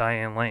 Unfaithful with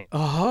Diane Lane.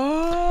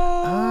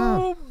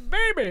 Oh,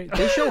 baby.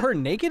 They show her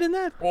naked in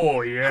that?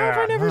 Oh yeah. How have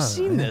I never Oh,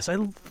 seen yeah. this? I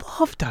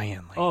love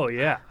Diane Lane. Oh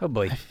yeah. Oh,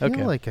 boy. I feel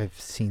Okay. like I've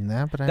seen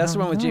that, but I That's the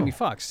don't one with know. Jamie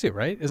Foxx, too,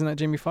 right? Isn't that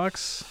Jamie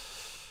Foxx?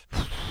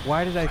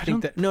 Why did I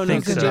think that? No,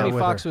 think because so. Jamie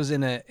With Foxx her. was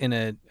in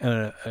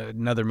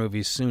another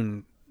movie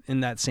soon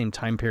in that same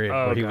time period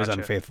Oh, where he was gotcha.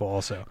 unfaithful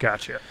also.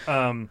 Gotcha.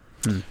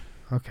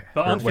 Okay.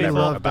 But Or Unfaithful- whatever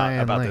I love about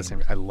Diane Lane. that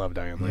same. I love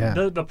Diane Lane.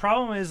 Yeah. The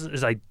problem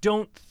is I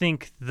don't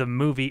think the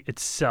movie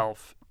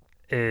itself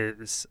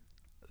is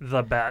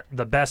the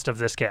best of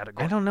this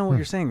category. I don't know what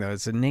you're saying though.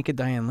 It's a naked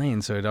Diane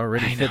Lane, so it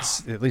already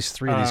fits at least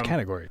three of these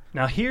categories.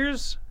 Now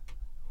here's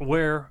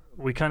where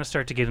we kind of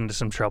start to get into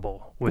some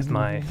trouble with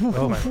my.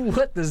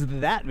 What does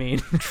that mean?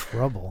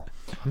 Trouble.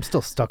 I'm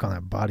still stuck on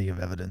that body of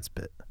evidence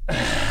bit.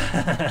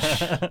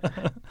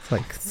 It's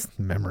like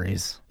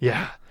memories.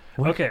 Yeah.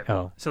 Okay.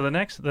 Oh. So the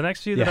next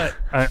few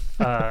that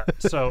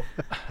so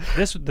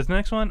the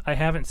next one I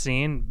haven't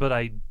seen, but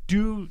I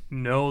do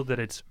know that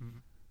it's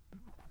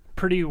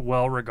pretty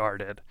well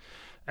regarded,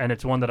 and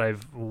it's one that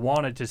I've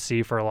wanted to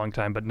see for a long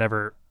time but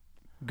never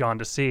gone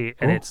to see,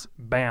 and Ooh. it's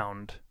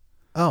Bound.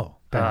 Oh,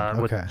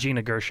 bad. With Okay.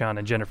 Gina Gershon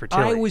and Jennifer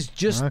Tilly. I was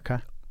just Okay.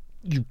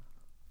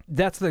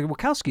 that's the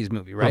Wachowskis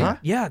movie, right? Uh-huh.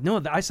 Yeah,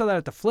 no, I saw that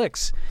at the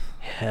Flicks.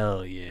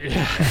 Hell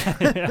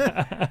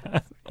yeah.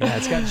 Yeah,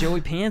 it's got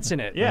Joey Pants in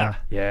it. Yeah.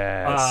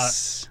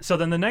 Yes. So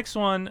then the next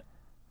one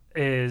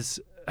is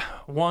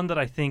one that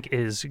I think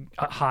is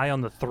high on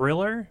the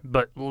thriller,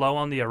 but low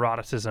on the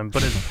eroticism,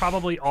 but is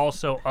probably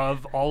also,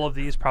 of all of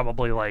these,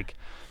 probably like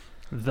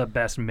the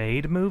best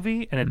made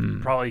movie, and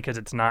it's probably because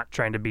it's not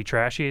trying to be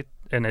trashy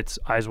and it's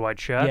Eyes Wide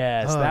Shut.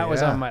 Yes, Oh, that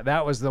was yeah. on my.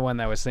 That was the one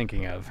I was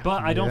thinking of.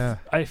 But I don't. Yeah.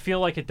 I feel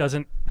like it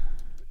doesn't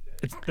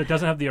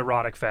have the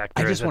erotic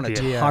factor. I just want wanted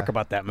to to. talk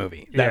about that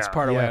movie. That's Yeah.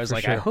 part of why Yeah, I was for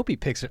like, I sure. hope he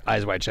picks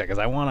Eyes Wide Shut because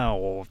I want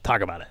to talk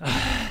about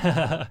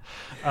it.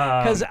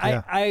 Um, Because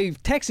yeah. I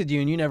texted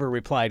you and you never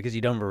replied because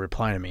you don't ever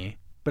reply to me.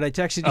 But I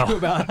texted you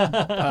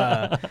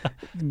about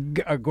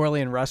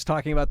Gorley and Russ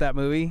talking about that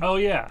movie. Oh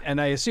yeah. And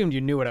I assumed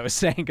you knew what I was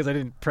saying because I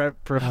didn't preface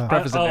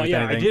it Oh with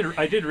yeah. anything.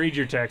 I did read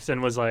your text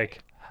and was like,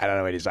 I don't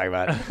know what he's talking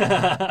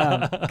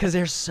about. Because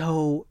they're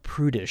so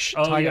prudish.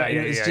 Oh, Talking yeah, about-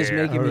 yeah, it's yeah, just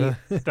yeah. making me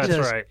That's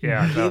just right.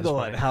 Yeah, that was giggle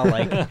funny. at how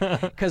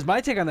like. Because my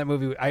take on that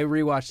movie, I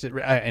rewatched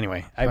it.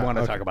 Anyway, I want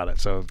to okay. talk about it.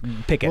 So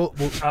pick it. Well,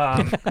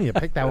 yeah,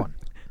 pick that one.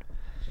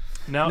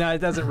 no. No, it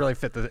doesn't really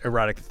fit the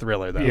erotic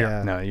thriller though.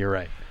 Yeah. No, you're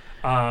right.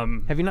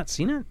 Um. Have you not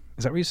seen it?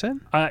 Is that what you said?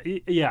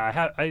 Yeah. I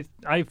have.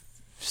 I've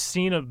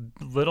seen a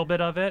little bit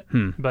of it,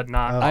 but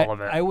not all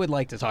of it. I would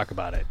like to talk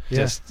about it. Yeah.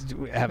 Just have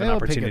an Maybe I'll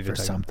pick opportunity it for to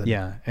talk. something.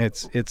 Yeah,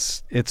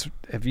 it's.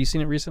 Have you seen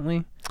it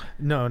recently?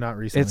 No, not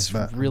recently. It's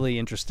but, really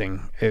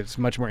interesting. It's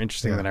much more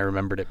interesting Yeah. than I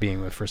remembered it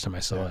being the first time I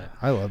saw it.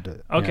 I loved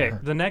it. okay. Yeah.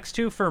 The next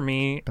two for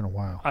me, Been a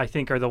while. I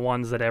think, are the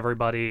ones that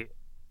everybody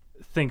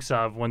thinks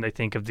of when they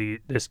think of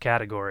this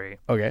category.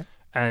 Okay.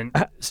 And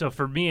so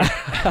for me,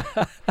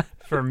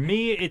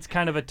 it's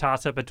kind of a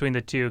toss-up between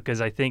the two because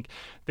I think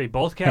they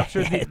both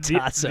capture the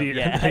Toss-up,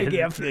 yeah. I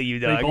can't feel you,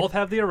 dog. They both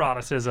have the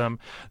eroticism.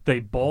 They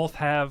both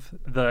have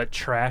the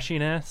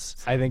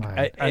trashiness. I think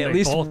Right. And at they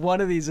least both-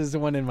 one of these is the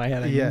one in my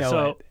head. I Yeah. know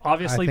So it.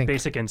 obviously, I think-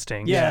 Basic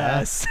Instinct.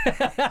 Yes. I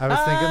was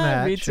thinking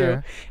that. Me too.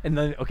 Sure. And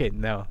then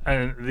no.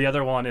 And the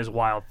other one is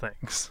Wild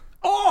Things.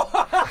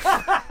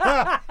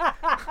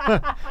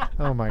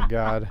 Oh my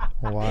God.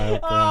 Wild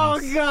Oh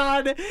Things.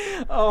 God!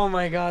 Oh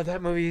my God!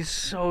 That movie is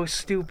so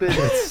stupid.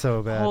 It's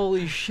so bad.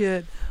 Holy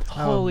shit!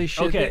 Holy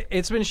shit! okay.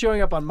 It's been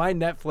showing up on my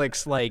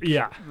Netflix. Like,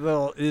 Yeah.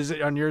 Is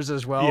it on yours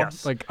as well?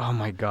 Yes. Like, oh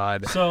my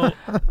God. So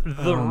the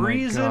Oh my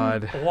reason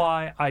God.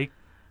 why I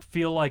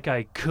feel like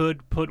I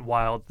could put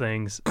Wild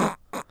Things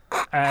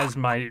as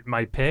my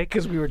pick.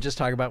 Because we were just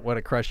talking about what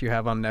a crush you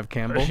have on Nev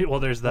Campbell. Well,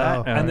 there's that.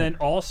 Oh. And then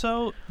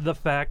also the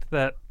fact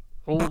that,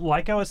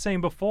 like I was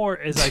saying before,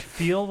 is I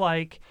feel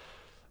like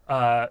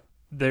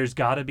there's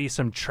got to be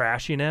some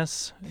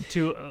trashiness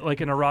to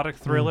like an erotic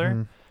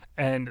thriller.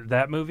 and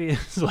that movie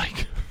is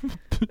like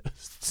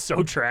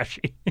so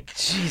trashy.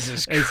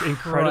 Jesus It's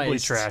incredibly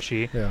Christ.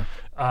 trashy. Yeah.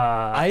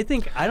 I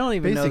don't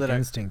even know Basic that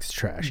Instinct's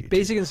trashy.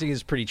 Basic Instinct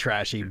is pretty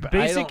trashy, but I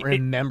Basic- don't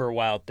remember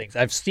Wild Things.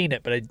 I've seen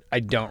it, but I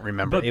don't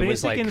remember. But it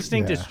was Basic like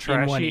Instinct is yeah.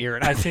 trashy. in one ear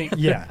and I think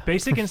Yeah.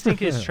 Basic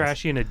Instinct is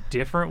trashy in a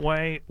different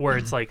way, where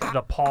it's like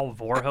the Paul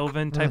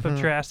Verhoeven type of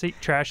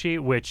trashy,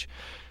 which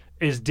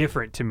is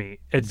different to me.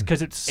 It's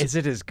because it's Is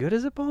it as good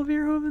as a Paul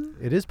Verhoeven?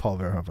 It is Paul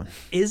Verhoeven.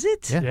 Is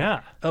it?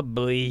 yeah. Oh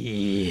boy.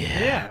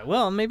 Yeah.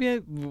 Well, maybe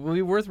it will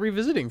be worth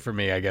revisiting for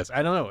me. I guess.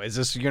 I don't know. Is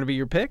this going to be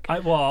your pick?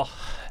 I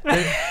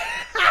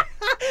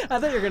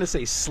thought you were going to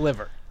say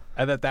Sliver.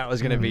 I thought that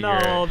was going to be your.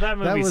 no, that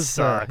movie That was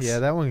sucks.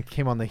 that one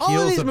came on the All of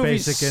heels these of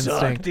movies Basic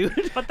suck, Instinct.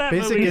 dude. But that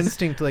Basic movie is-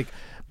 Instinct like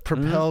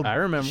propelled I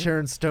remember.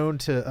 Sharon Stone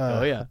to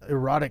Oh, yeah.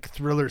 erotic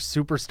thriller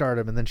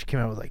superstardom, and then she came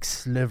out with like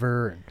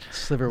Sliver, and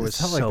Sliver was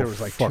felt so like there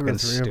was like 2 or fucking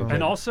 3 of them. stupid.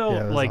 And also,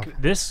 Yeah, it was like awful.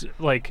 this,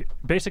 like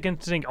Basic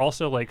Instinct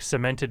also like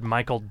cemented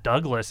Michael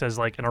Douglas as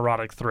like an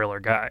erotic thriller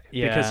guy because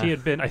Yeah. he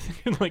had been, I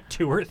think, in like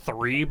 2 or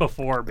 3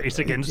 before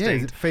Basic Yeah,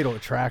 Instinct. Fatal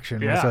Attraction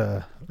was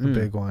Yeah. a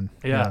big one.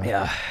 Yeah.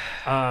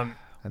 Yeah.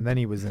 And then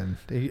he was in.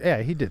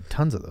 He did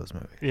tons of those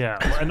movies. Yeah,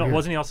 and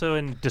wasn't he also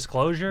in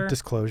Disclosure?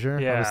 Disclosure. I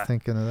was Yeah.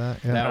 thinking of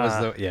that. Yeah. That was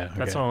Uh, the That's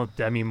okay. the one with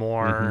Demi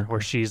Moore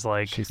where she's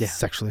like, She's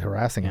sexually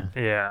harassing him.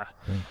 yeah.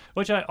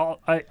 Which I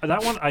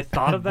that one I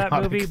thought of that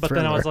Erotic movie, but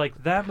then I was thriller.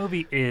 like, that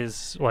movie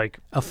is like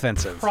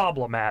offensive.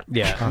 problematic.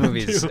 Yeah,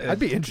 movies. I'd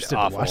be interested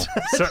awful. to watch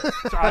that.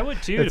 So I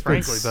would too, It's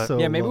been frankly, but so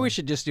Yeah, maybe long. we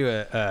should just do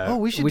a. Oh,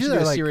 we should do do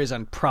that, a like- series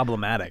on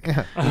problematic.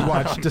 We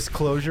watched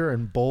Disclosure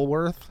and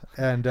Bulworth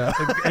and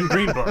and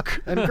Green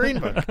Book. and Green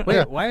Book. Wait,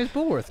 Yeah. why is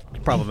Bulworth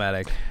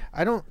problematic?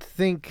 I don't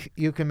think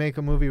you can make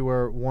a movie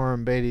where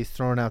Warren Beatty's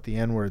throwing out the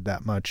N-word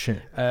that much. Oh,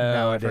 I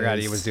nowadays. forgot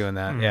he was doing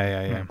that.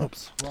 Yeah.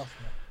 Oops.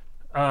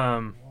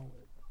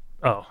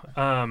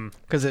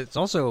 Because it's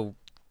also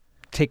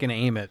taken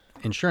aim at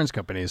insurance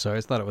companies, so I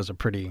just thought it was a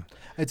pretty.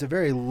 It's a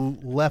very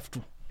left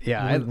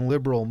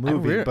liberal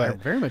movie, I but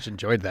very much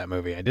enjoyed that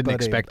movie. I didn't but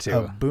expect a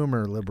to.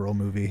 boomer liberal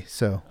movie.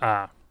 So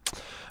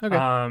Okay.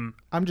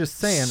 I'm just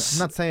saying. I'm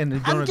not saying they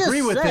don't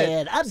agree with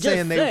it. I'm just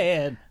saying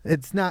saying.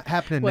 It's not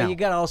happening Well, now. you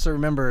got to also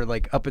remember,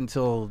 like up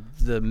until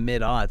the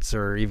mid-aughts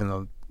or even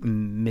the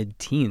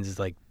mid-teens,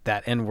 like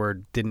that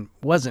N-word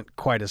wasn't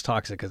quite as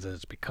toxic as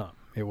it's become.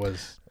 It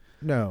was.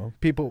 No,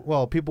 people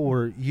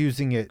were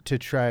using it to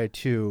try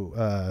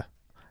to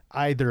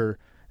either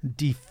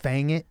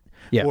defang it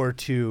Yeah. or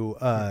to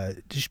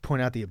just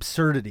point out the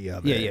absurdity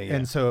of it. Yeah.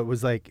 And so it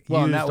was like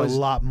Well, and used that was- a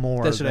lot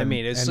more. that's what I than-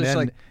 mean. It's and just then,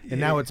 like-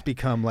 and now it's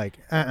become like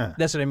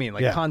That's what I mean.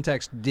 Like Yeah.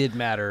 context did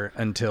matter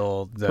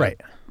until the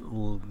Right.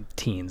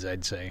 teens,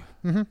 I'd say.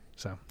 Mm-hmm.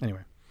 So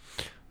anyway,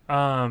 just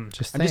I'm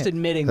just saying.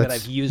 admitting that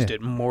That's- I've used yeah.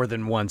 it more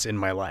than once in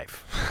my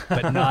life,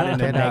 but not in a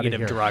Get outta negative,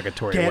 here.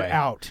 derogatory Get way.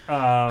 out.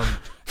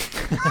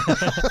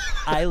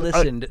 I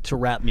listened to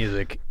rap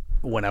music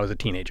when I was a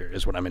teenager,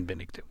 is what I'm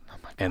admitting to.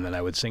 And then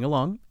I would sing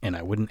along, and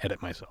I wouldn't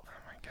edit myself.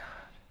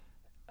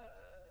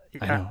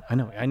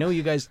 I know.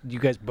 You guys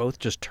both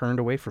just turned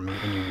away from me,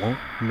 and you won't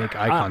make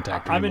eye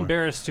contact I'm anymore.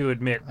 embarrassed to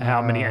admit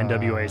how many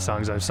NWA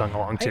songs I've sung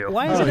along to.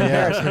 Why is it yeah,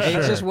 embarrassing? for It's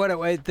sure. just what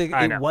I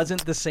know. it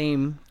wasn't the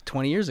same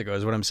 20 years ago,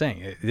 is what I'm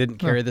saying. It didn't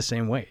carry the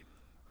same weight.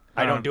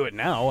 I don't do it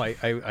now.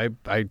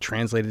 I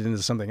translated it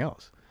into something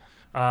else.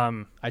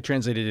 I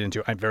translated it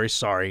into "I'm very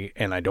sorry,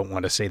 and I don't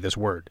want to say this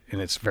word,"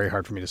 and it's very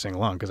hard for me to sing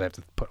along because I have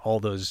to put all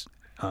those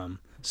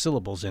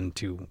syllables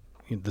into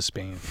the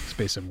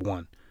space of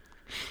one.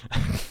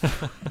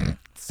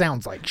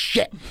 Sounds like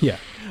shit. Yeah.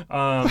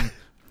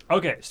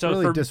 Okay, so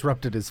Really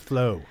disrupted his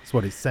flow. Is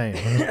what he's saying.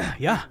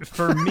 Yeah.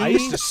 for me, I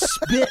used to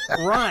spit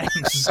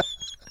rhymes.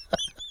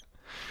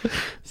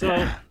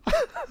 So,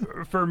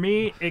 for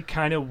me, it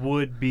kind of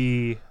would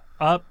be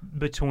up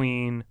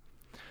between.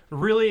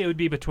 Really, it would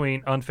be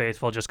between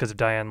Unfaithful, just because of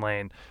Diane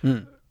Lane,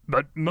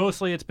 but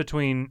mostly it's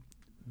between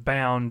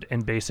Bound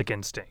and Basic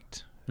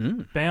Instinct.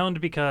 Bound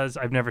because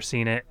I've never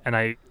seen it, and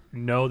I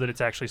know that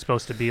it's actually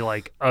supposed to be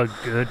like a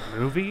good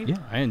movie.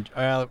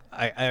 Yeah,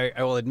 I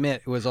will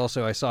admit it was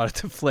also I saw it at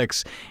the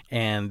Flicks,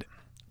 and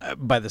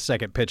by the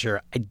second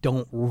picture, I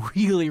don't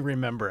really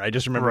remember. I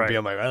just remember Right.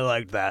 being like, I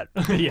liked that,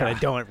 Yeah. but I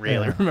don't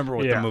really remember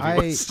what Yeah. the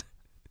movie was.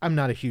 I'm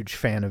not a huge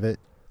fan of it,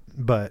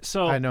 but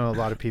So- I know a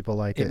lot of people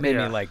like It it. made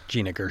Yeah. me like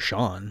Gina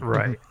Gershon,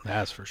 Right.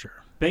 That's for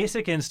sure.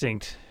 Basic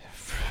Instinct.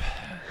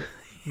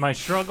 My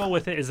struggle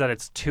with it is that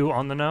it's too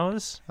on the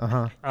nose.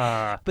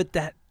 But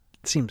that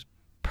seems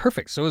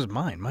perfect. So is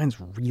mine. Mine's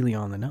really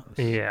on the nose.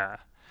 Yeah.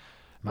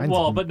 Mine's,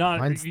 but not.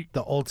 Mine's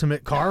the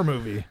ultimate car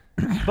movie.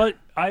 But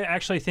I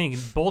actually think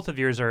both of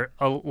yours are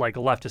like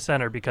left to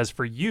center because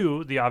for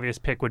you, the obvious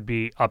pick would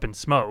be Up in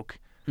Smoke,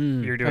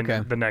 you're doing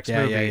the next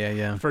movie.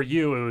 Yeah. For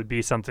you, it would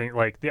be something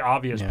like the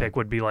obvious pick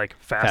would be like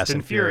Fast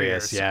and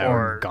Furious,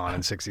 or Gone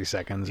in 60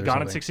 Seconds, or Gone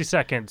something. in 60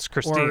 Seconds,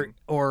 Christine,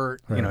 or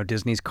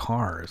Disney's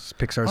Cars,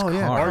 Pixar's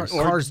Cars,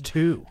 or Cars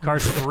 2,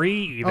 Cars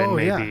 3, even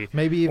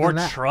maybe even or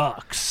that.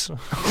 Trucks,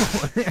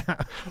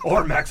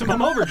 or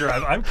Maximum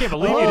Overdrive. I can't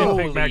believe you didn't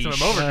pick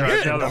Maximum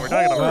Overdrive. Now that we're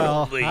talking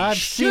about Well, I've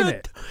seen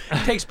it.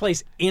 It takes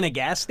place in a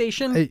gas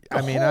station.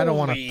 I mean, I don't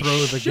want to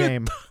throw the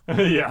game.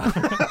 yeah.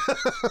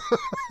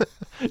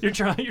 You're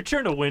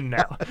trying to win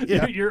now.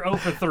 You're 0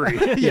 for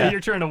 3. You're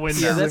trying to win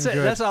now.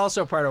 That's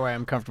also part of why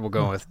I'm comfortable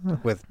going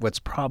with what's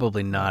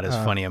probably not as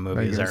funny a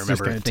movie as I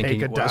remember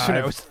thinking it was when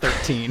I was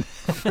 13.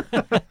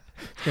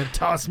 Gonna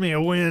toss me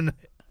a win.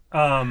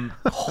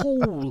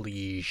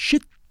 Holy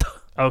shit.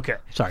 Okay.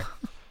 Sorry.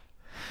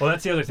 Well,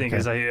 that's the other thing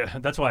is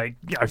that's why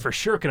I for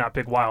sure cannot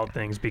pick Wild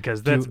Things,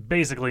 because that's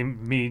basically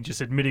me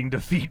just admitting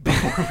defeat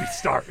before we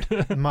start.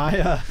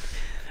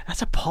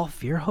 That's a Paul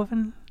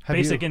Verhoeven?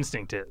 Basic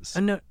Instinct is.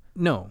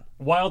 No.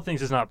 Wild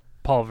Things is not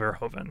Paul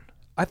Verhoeven.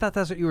 I thought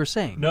that's what you were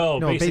saying. No,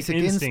 Basic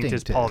Instinct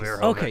is Paul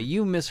Verhoeven. Okay,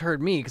 you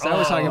misheard me because I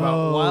was talking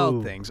about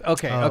Wild Things.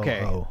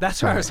 Okay.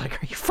 That's why I was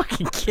like, are you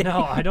fucking kidding?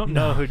 No, I don't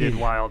know who did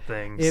Wild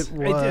Things.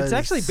 It's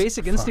actually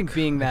Basic Instinct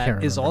being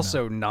that is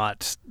also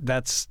not,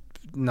 that's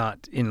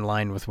not in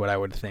line with what I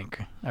would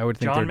think. I would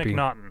think John there'd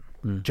McNaughton.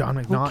 John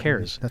McNaughton. Who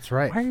cares? That's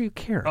right. Why do you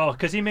care? Oh,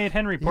 because he made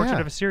Henry, Portrait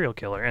of a Serial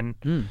Killer, and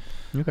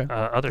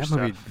other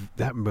stuff.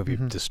 That movie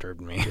disturbed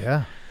me.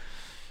 Yeah.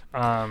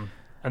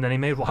 And then he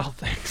made Wild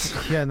Things.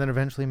 Yeah, and then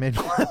eventually made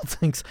Wild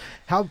Things.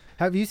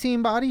 Have you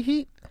seen Body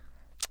Heat?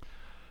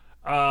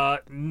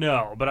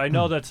 No, but I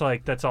know that's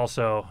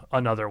also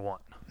another one.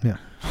 Yeah,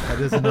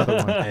 that is another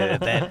one.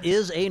 That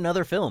is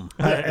another film.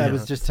 I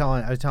was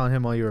telling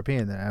him while you were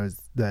peeing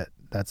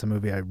that's a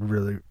movie I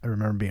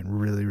remember being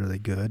really, really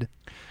good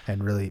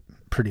and really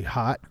pretty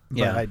hot.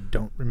 But I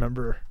don't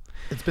remember.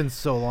 It's been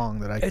so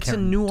long that I can't tell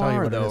you what it is. It's a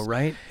noir, though,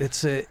 right?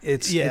 It's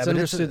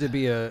understood to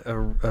be a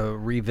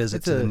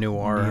revisit to the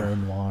noir.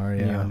 Neo-noir,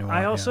 yeah. Neo-noir,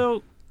 I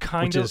also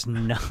which is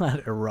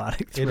not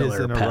erotic thriller. It is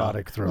an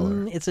erotic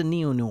thriller. It's a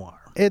neo-noir.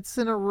 It's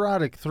an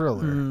erotic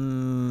thriller.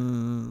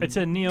 It's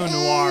a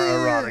neo-noir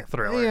erotic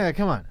thriller. Yeah,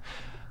 come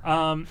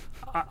on.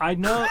 I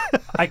know.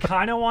 I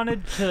kind of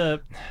wanted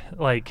to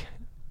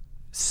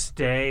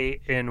stay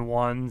in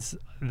ones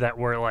that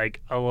were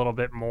a little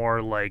bit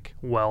more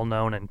well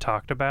known and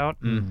talked about.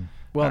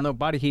 Well, no,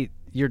 Body Heat.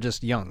 You're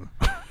just young.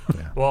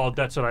 Well,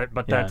 that's what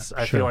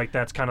I feel like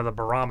that's kind of the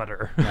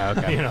barometer.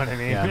 Okay. You know what I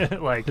mean? Yeah.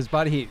 Because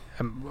Body Heat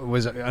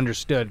was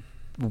understood.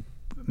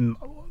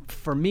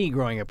 For me,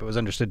 growing up, it was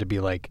understood to be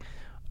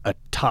a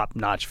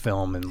top-notch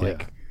film and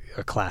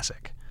a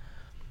classic.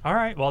 All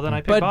right, well then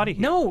I picked Body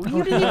Heat. No,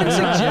 you didn't even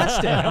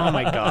suggest it. Oh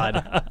my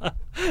god!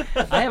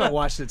 I haven't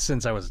watched it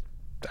since I was.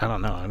 I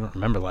don't know. I don't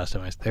remember the last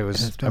time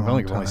I've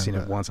only seen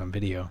it once on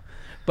video.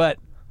 But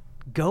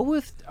go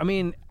with. I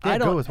mean, I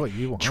don't go with what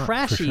you want.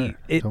 Trashy.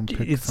 Sure.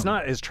 It's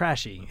not as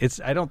trashy.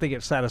 I don't think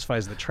it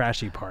satisfies the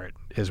trashy part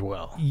as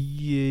well.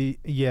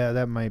 Yeah,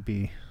 that might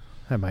be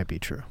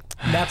true.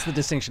 That's the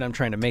distinction I'm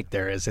trying to make.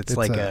 There is it's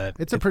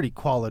a pretty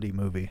quality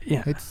movie.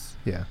 Yeah.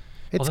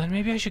 Well, then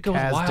maybe I should go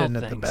with Wild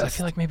Things. I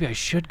feel like maybe I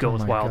should go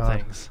with Wild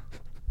Things.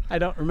 I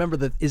don't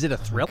remember is it a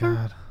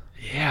thriller?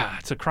 Yeah,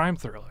 it's a crime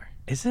thriller.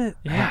 Is it?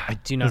 Yeah. I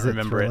do not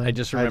remember it. I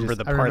just remember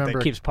the part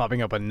that keeps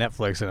popping up on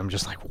Netflix, and I'm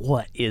just like,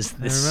 what is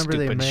this I remember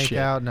stupid they make shit?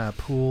 out in a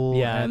pool.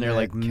 Yeah, and they're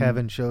like,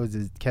 Kevin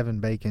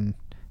Bacon.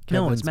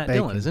 No, it's Matt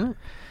Dillon, isn't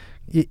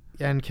it?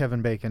 And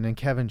Kevin Bacon, and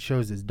Kevin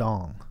shows his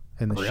dong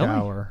in the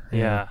shower.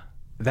 Yeah.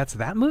 That's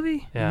that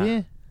movie?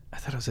 Yeah. I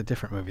thought it was a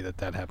different movie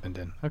that happened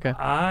in. Okay.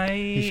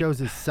 He shows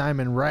his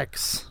Simon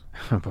Rex.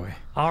 Oh boy.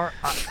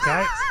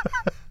 Guys.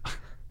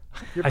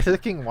 You're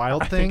picking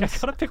Wild Things? I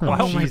gotta pick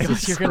Wild Things. Oh my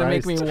gosh, you're gonna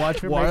make me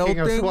watch Wild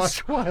Things?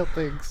 Watch Wild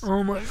Things.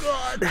 Oh my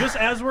god. Just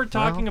as we're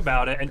talking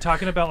about it and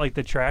talking about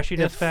the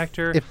trashiness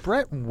factor. If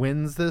Brett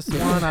wins this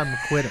one, I'm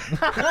quitting.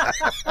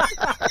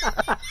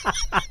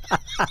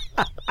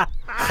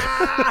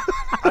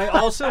 I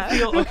also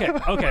feel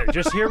okay,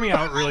 just hear me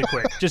out really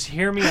quick. Just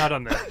hear me out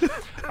on this.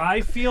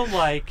 I feel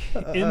like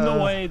in the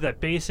way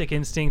that Basic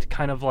Instinct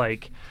kind of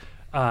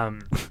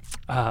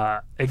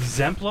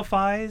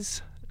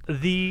exemplifies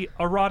the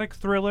erotic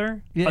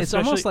thriller. Yeah, it's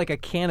almost like a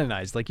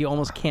canonized, you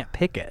almost can't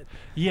pick it.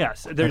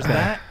 Yes, there's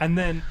that, and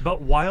then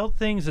but Wild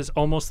Things is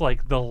almost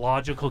like the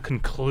logical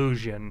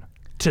conclusion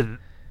to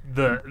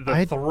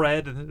the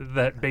thread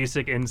that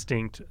Basic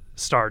Instinct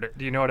started.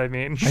 Do you know what I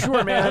mean?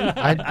 Sure, man.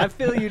 I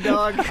feel you,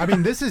 dog. I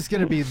mean, this is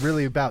going to be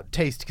really about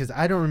taste because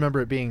I don't remember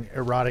it being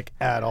erotic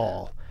at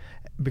all.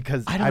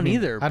 Because I don't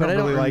either. I don't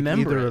really like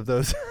remember either of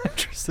those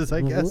actresses,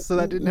 I guess. So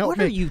that didn't help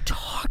me. What are you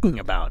talking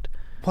about?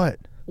 What?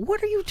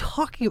 What are you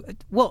talking about?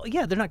 Well,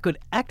 yeah, they're not good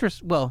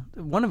actresses. Well,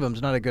 one of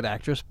them's not a good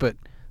actress, but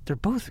they're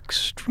both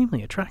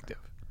extremely attractive.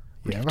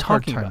 What I are have you a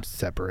hard talking time about?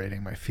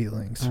 separating my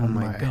feelings. Oh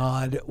my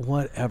god,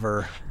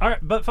 whatever. All right,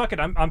 but fuck it,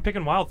 I'm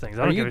picking Wild Things.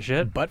 I don't give a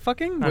shit. Butt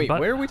fucking? I'm Wait,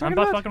 where are we talking I'm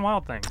about? butt fucking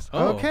Wild Things.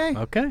 Oh, Okay.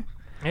 Okay.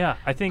 Yeah,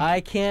 I think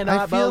I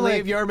cannot feel believe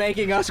like- you're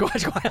making us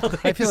watch Wild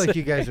Things. I feel like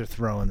you guys are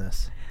throwing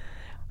this.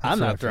 I'm That's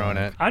what I not feel throwing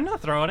like. it. I'm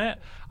not throwing it.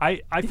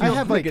 I I feel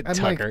have Look like at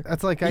I'm like Tucker.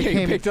 that's like I Yeah, you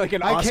came picked, like,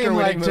 an I came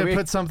Oscar-winning like to movie.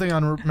 put something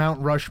on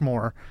Mount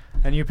Rushmore,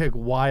 and you pick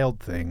Wild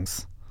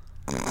Things.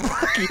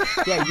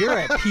 Yeah, you're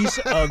a piece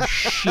of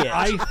shit.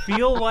 I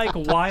feel like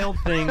Wild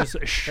Things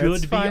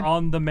should be fine.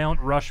 on the Mount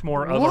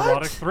Rushmore of What?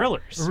 erotic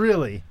thrillers.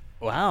 Really?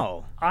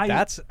 Wow. I-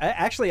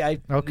 Actually,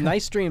 Okay.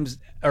 Nice Dreams,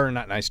 or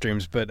not Nice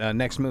Dreams, but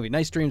Next Movie.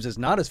 Nice Dreams is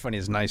not as funny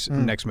as Next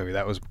Movie.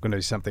 That was going to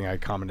be something I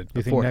commented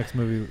You before. think next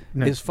movie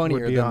is funnier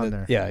would be than on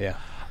the, there? Yeah.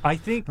 I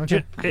think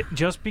Okay.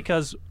 just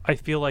because I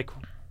feel like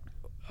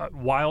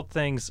Wild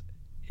Things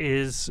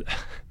is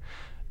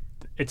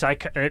it's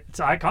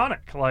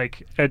iconic.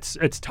 Like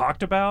it's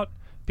talked about.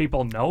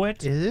 People know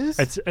it. It is?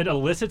 It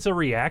elicits a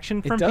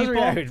reaction from It does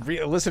people.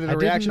 elicit I a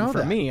didn't reaction know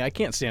from that. me. I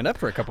can't stand up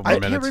for a couple more I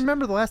minutes. can't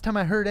remember the last time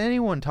I heard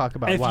anyone talk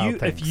about Wild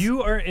Things. If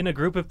you are in a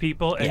group of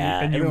people and,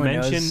 Yeah, and you everyone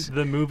mention knows.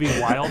 the movie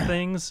Wild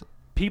Things,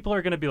 people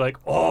are going to be like,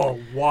 "Oh,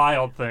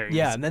 Wild Things."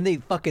 Yeah, and then they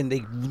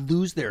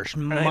lose their they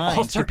all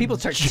minds. start People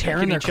start jerking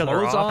tearing their each other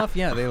clothes off. off.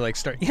 Yeah,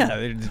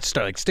 they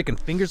start like sticking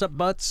fingers up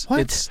butts. What?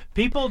 It's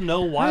People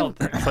know Wild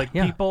Things. Like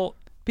Yeah. people.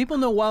 people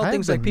know wild I've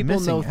things like been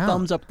people know missing out.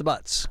 thumbs up the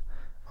butts.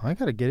 I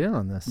got to get in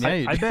on this. Yeah,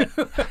 you I do.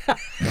 bet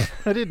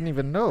I didn't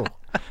even know.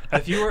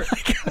 if you were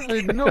I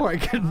didn't know I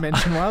could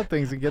mention Wild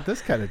Things and get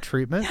this kind of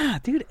treatment. Yeah,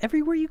 dude,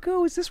 everywhere you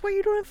go, is this why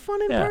you don't have fun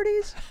in Yeah.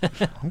 parties?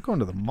 I'm going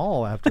to the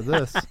mall after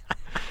this.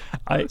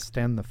 I-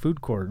 stand in the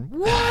food court. And,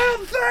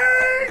 Wild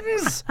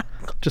Things!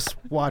 Just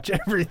watch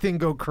everything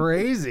go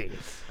crazy.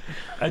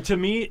 to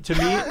me,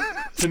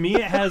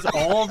 it has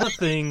all the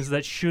things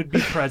that should be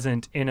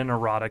present in an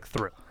erotic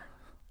thriller.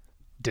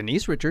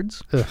 Denise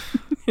Richards Ugh.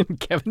 and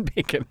Kevin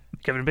Bacon.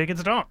 Kevin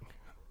Bacon's dong.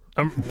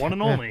 One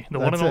and only, the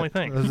one That's and only it.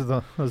 thing.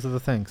 Those are the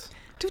things.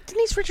 Dude,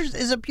 Denise Richards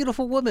is a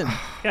beautiful woman.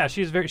 Yeah,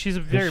 she's very she?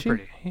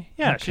 pretty.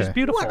 Yeah, she's Okay.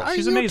 beautiful. What are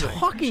she's you amazing.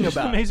 talking she's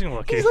about? amazing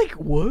looking. He's like,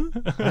 what?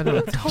 I What are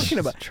you talking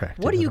about?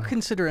 attractive What do you enough.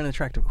 consider an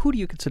attractive? Who do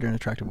you consider an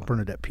attractive woman?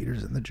 Bernadette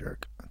Peters in The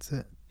Jerk. That's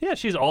it. Yeah,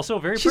 she's also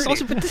very She's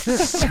pretty. also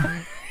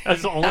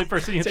That's the only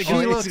person you think. She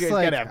of. looks she's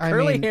like- gotta have I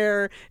curly mean-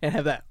 hair and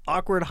have that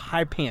awkward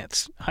high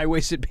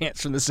waisted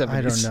pants from the 70s.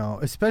 I don't know.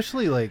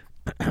 Especially like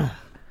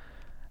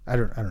I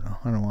don't know.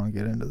 I don't want to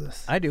get into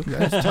this. I do.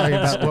 Let's talk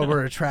about what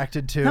we're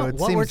attracted to. No, it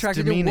what seems we're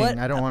attracted to, demeaning. what-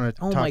 I don't want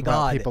to Oh talk my about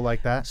God. people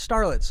like that.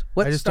 Starlets.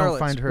 What I just starlets? don't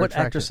find her what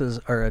attractive. actresses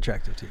are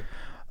attractive to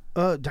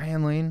you?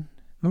 Diane Lane.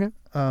 Okay.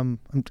 I don't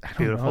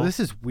Beautiful. know. This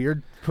is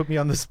weird. Put me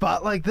on the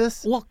spot like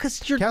this. Well,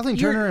 because you're Kathleen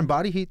Turner in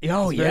Body Heat.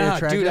 Oh is very yeah,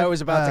 attractive. dude! I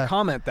was about to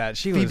comment that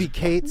she Phoebe was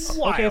Cates. Okay,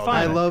 wild.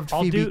 fine. I loved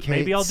I'll Phoebe do, Cates.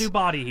 Maybe I'll do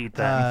Body Heat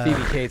then.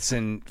 Phoebe Cates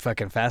in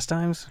fucking Fast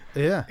Times.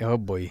 Yeah. Oh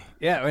boy,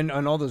 yeah, and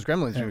all those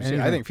Gremlins movies.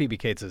 anything. I think Phoebe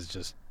Cates is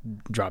just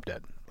drop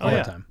dead all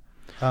yeah. the time.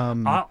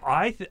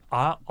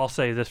 I'll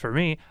say this for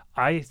me.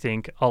 I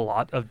think a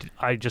lot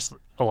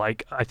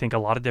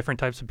of different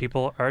types of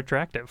people are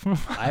attractive.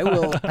 I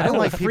will. I don't will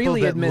like people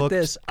freely that admit look-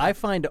 this. I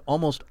find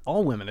almost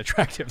all women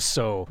attractive.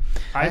 So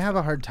I have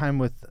a hard time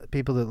with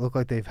people that look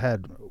like they've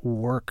had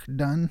work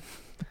done.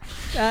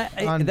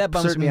 On that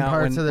bums certain me out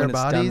parts when, of their when it's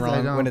bodies, done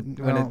I wrong. When don't-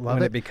 it I when it don't love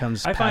when it. it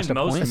becomes I past find a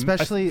most, point.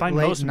 Especially I find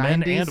late most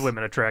men 90s. and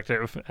women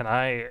attractive, and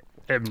I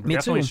am Me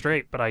definitely too.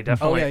 straight, but I Oh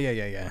definitely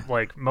yeah.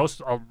 like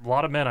a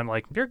lot of men. I'm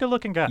like, you're a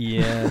good-looking guy.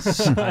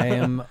 Yes, I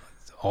am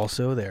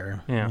also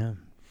there. Yeah.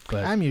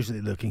 But I'm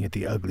usually looking at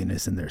the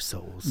ugliness in their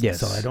souls. Yes.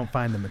 So I don't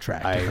find them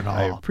attractive at all.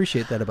 I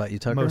appreciate that about you,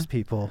 Tucker. Most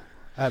people.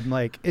 I'm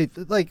like,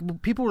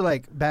 people were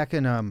like back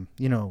in,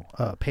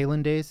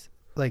 Palin days.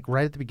 Like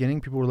right at the beginning,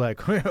 people were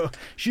like, well,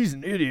 she's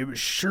an idiot, but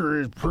sure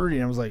is pretty.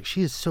 And I was like,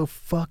 she is so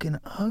fucking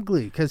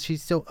ugly because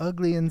she's so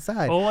ugly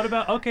inside. Well, what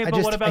about I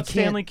what about can't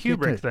Stanley get to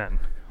Kubrick it. then?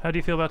 How do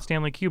you feel about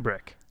Stanley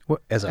Kubrick?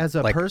 What, As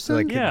a person?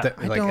 like, Yeah.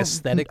 like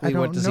aesthetically,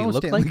 what does he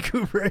look Stanley like?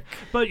 Kubrick.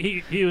 But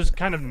he was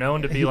kind of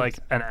known to be like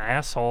an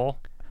asshole.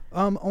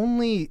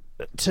 Only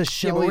to Yeah,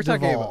 Shelley but we're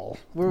talking Duvall.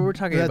 about. We're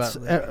talking That's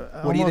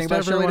about. What do you think about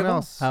almost Shelley everyone Duvall?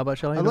 else. How about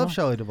Shelley I Duvall? love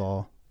Shelley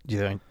Duvall. Do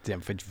you find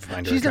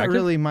her She's not attractive?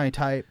 really my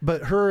type,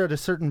 but her at a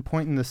certain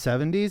point in the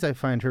 70s, I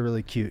find her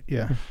really cute.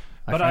 Yeah.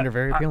 I find her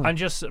very appealing.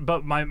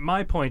 But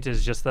my point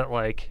is just that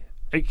like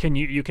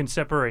you can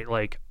separate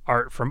like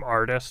art from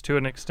artist to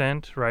an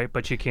extent, right?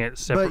 But you can't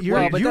separate. But you're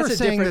Well, but you're that's a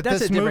saying different- that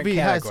that's this a different movie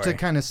has to category.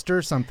 kind of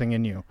stir something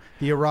in you,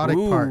 the erotic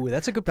Ooh, part.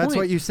 that's a good That's point.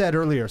 what you said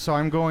earlier, so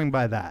I'm going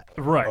by that.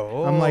 right.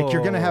 I'm like,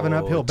 you're going to have an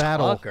uphill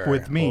battle Tucker.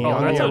 with me Oh,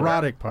 on that's the okay.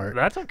 erotic part.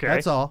 That's okay.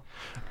 That's all.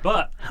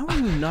 But How are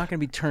you not going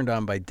to be turned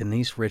on by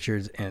Denise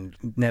Richards and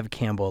Nev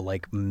Campbell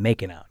like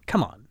making out?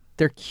 Come on,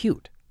 they're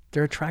cute.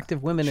 They're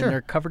attractive women Sure. and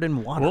they're covered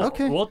in water.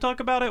 we'll talk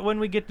about it when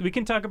we get. We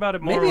can talk about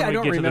it more. Maybe when I we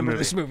don't get remember to the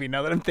movie. this movie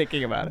now that I'm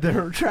thinking about it.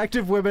 They're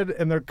attractive women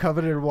and they're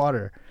covered in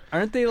water.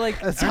 Aren't they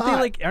like? That's Aren't they hot.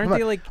 like? Aren't But-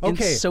 they like in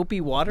okay.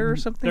 soapy water or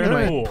something? They're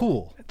in a They're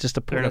pool. Just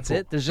a pool. They're in a That's pool.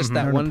 it. There's just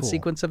They're that in a one pool.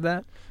 sequence of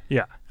that.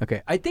 Yeah.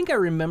 Okay. I think I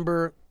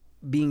remember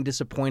being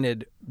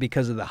disappointed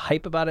because of the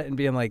hype about it and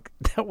being like,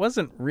 that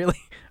wasn't really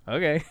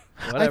Okay.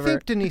 I Whatever.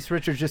 think Denise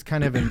Richards just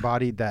kind of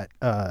embodied that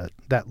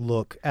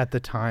look at the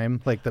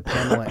time, like the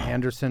Pamela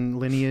Anderson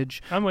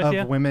lineage I'm with of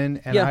ya. women,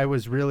 and Yeah. I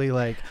was really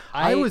like,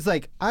 I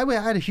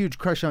had a huge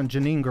crush on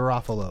Janine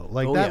Garofalo,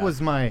 like Oh, that yeah.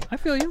 was my I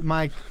feel you.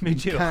 my Me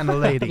too. kind of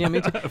lady. Yeah,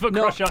 me too. I have a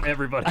crush on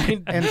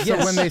everybody. And so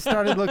when they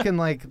started looking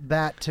like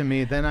that to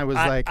me, then I was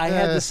like, I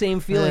had the same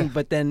feeling, eh.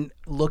 but then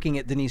looking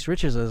at Denise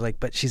Richards, I was like,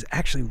 but she's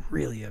actually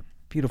really a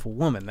beautiful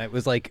woman. That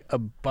was like a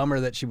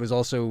bummer that she was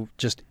also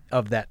just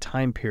of that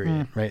time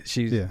period, right?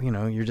 She's, Yeah.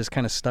 you're just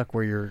kind of stuck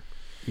where you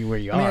I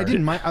mean, are. I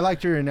didn't mind. I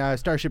liked her in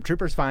Starship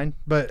Troopers, fine,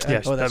 but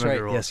Yes. Oh, that's That movie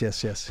right. rules.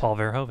 Yes. Paul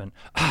Verhoeven.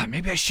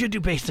 Maybe I should do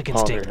Basic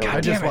Paul Instinct. Verhoeven. God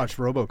I damn just it. watched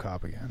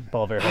RoboCop again.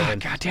 Paul Verhoeven.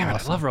 God damn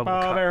it. I love RoboCop.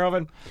 Paul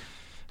Verhoeven.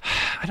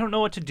 I don't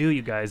know what to do,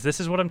 you guys. This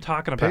is what I'm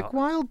talking about. Pick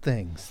Wild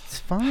Things. It's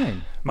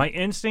fine. My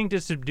instinct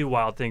is to do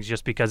Wild Things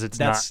just because it's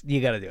That's not.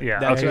 you got to do it. Yeah,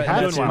 That's okay, what-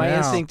 I'm that's doing my one now.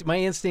 instinct. My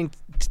instinct,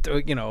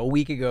 a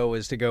week ago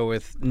was to go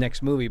with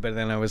next movie, but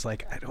then I was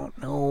like, I don't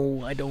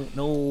know.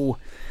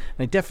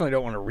 I definitely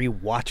don't want to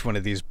rewatch one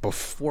of these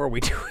before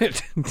we do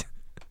it.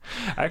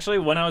 Actually,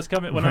 when I was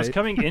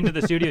coming into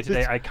the studio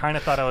today, I kind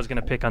of thought I was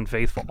going to pick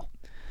Unfaithful.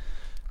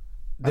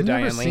 The I've never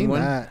Diane Lane seen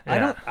one. that.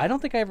 I don't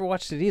think I ever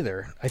watched it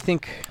either. I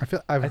think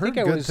I've heard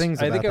good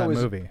things about that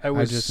movie. I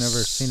was just never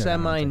seen it. I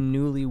don't think.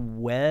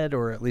 semi-newlywed,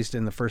 or at least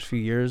in the first few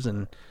years,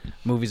 and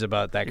movies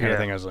about that kind of Yeah.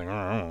 thing. I was like,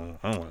 I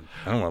don't want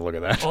to look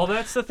at that. Well,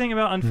 that's the thing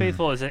about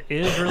Unfaithful is it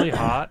is really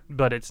hot,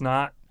 but it's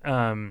not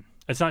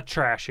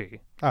trashy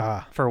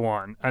for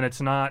one, and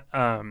it's not.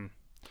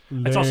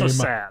 It's also Lame.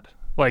 sad.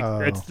 Like Oh.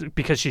 it's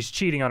because she's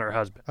cheating on her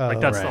husband. Oh, Like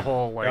that's right. the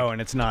whole like. And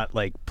it's not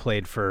like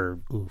played for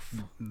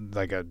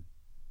like a.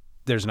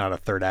 There's not a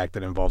third act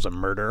that involves a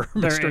murder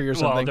mystery or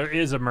something. Well, there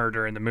is a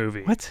murder in the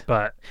movie. What?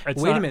 But it's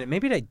Wait not a minute.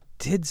 Maybe I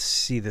did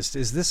see this.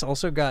 Is this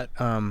also got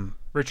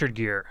Richard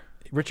Gere.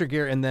 Richard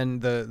Gere, and then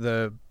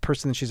the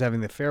person that she's having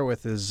the affair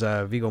with is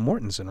Viggo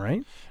Mortensen,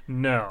 right?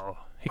 No,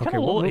 he Okay,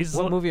 kind of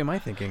what movie am I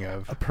thinking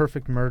of? A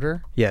Perfect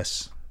Murder.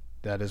 Yes,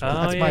 that is. Oh,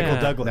 That's yeah.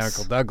 Michael Douglas.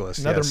 Michael Douglas.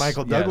 Another yes,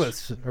 Michael yes.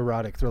 Douglas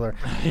erotic thriller.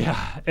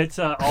 Yeah, it's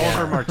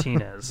Oliver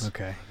Martinez.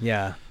 Okay.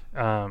 Yeah.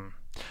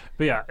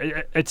 But yeah,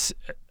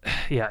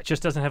 it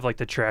just doesn't have like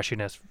the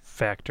trashiness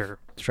factor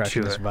Trashiness to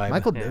it. vibe.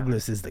 Michael Yeah.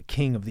 Douglas is the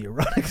king of the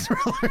erotic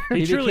thriller.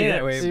 He truly became is.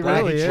 that way. He Black-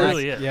 really is.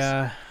 Truly is.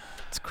 Yeah.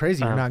 It's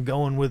crazy you're not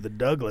going with the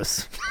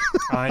Douglas.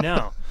 I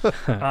know.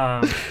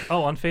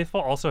 Unfaithful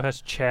also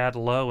has Chad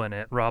Lowe in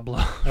it. Rob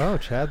Lowe. Oh,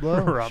 Chad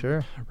Lowe.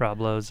 Sure. Rob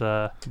Lowe's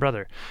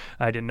brother.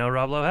 I didn't know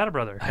Rob Lowe had a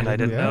brother, and I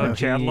didn't yeah. know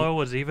Chad He- Lowe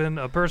was even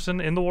a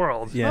person in the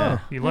world. Yeah.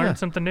 You learn Yeah.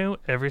 something new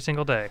every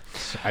single day.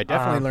 I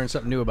definitely learned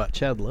something new about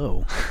Chad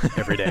Lowe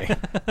every day.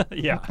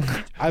 Yeah.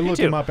 I look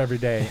too. him up every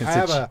day. I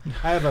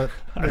have a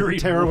read-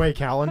 tearaway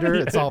calendar.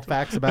 It's all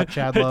facts about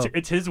Chad Lowe.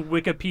 It's his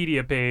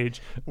Wikipedia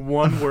page,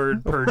 one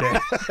word per day.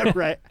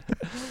 Right.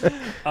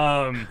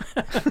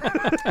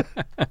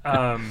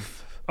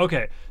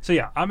 Okay, so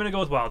yeah, I'm gonna go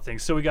with Wild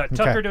Things. So we got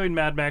Tucker doing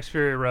Mad Max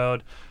Fury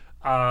Road.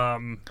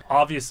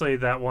 Obviously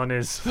that one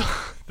is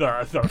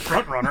the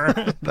front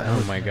runner.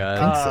 Oh my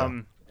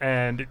God.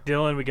 And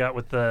Dylan, we got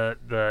with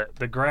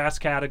the grass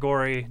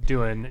category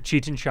doing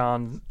Cheech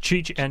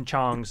and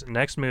Chong's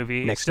next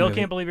movie. Still movie.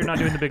 can't believe you're not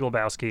doing The Big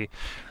Lebowski.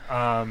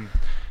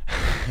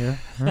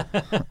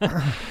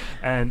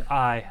 And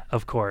I,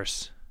 of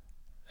course,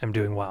 am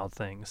doing Wild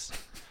Things.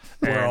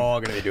 We're all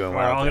going to be doing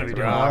We're all wild gonna things.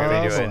 be We're doing all going to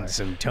wild be doing things.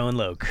 some Tone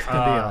Loc. It'd be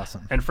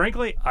awesome. And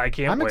frankly, I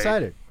can't I'm wait.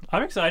 excited.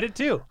 I'm excited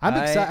too. I'm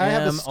excited. I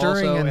have a am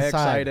stirring also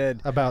inside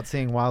excited. about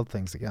seeing Wild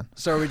Things again.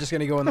 So are we just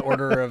going to go in the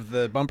order of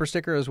the bumper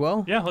sticker as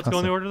well? Yeah, let's go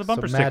in the order of the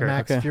bumper so sticker.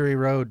 Mad Max Fury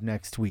Road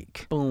next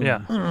week. Boom.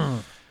 Yeah.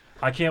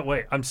 I can't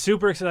wait. I'm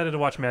super excited to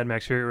watch Mad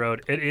Max Fury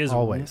Road. It is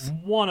Always.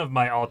 one of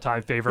my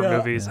all-time favorite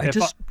movies. I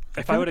just-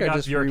 If I I would think have I got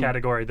just your re-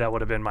 category, that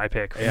would have been my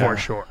pick Yeah. for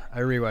sure. I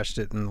rewatched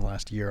it in the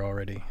last year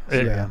already.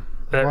 It- Yeah.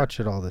 that- Watch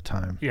it all the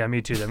time. Yeah,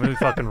 me too. That movie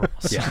fucking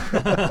rules.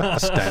 Yeah.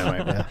 It's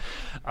dynamite.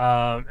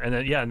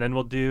 Yeah. And then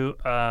we'll do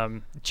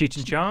Cheech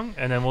and Chong,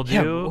 and then we'll do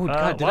Yeah. Oh,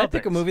 God. Did I Wild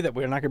pick a Things. movie that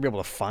we're not going to be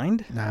able to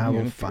find? Nah, You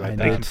we'll can figure find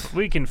that it. out.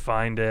 We can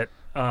find it.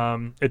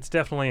 It's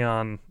definitely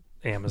on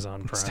Amazon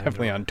Prime. It's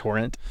definitely on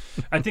torrent.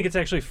 I think it's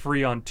actually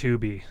free on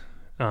Tubi.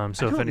 So I if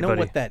don't anybody, know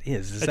what that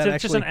is. Is it's that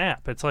just actually an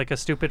app. It's like a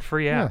stupid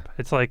free app.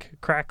 It's like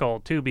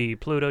Crackle, Tubi,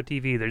 Pluto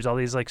TV. There's all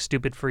these like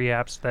stupid free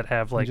apps that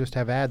have You like, just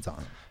have ads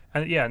on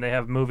it. and they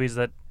have movies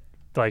that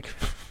like.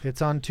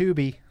 It's on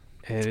Tubi.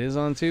 It is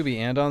on Tubi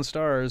and on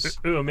Stars.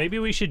 Ooh, maybe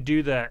we should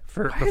do that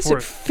for Why is before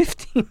it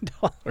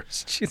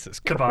 $15? Jesus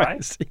To buy?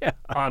 Christ. Yeah.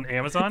 on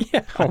Amazon.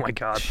 Yeah. Oh my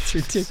God. It's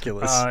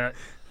ridiculous.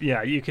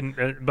 Yeah, you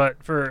can.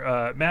 But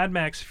for Mad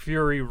Max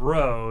Fury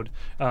Road,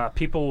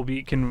 people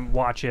can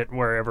watch it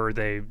wherever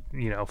they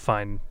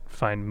find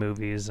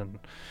movies and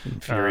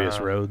Furious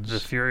Roads. the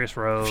Furious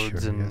Roads,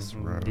 Furious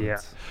and Roads.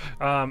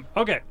 yeah.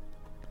 Okay.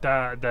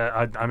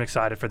 I'm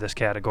excited for this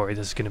category.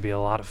 This is going to be a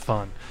lot of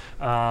fun.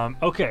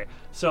 Okay,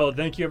 so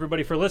thank you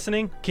everybody for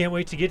listening. Can't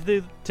wait to get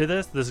to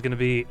this. This is going to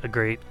be a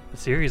great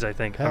series, I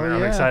think. Hell I'm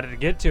yeah. excited to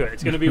get to it.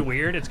 It's going to be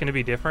weird. It's going to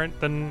be different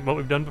than what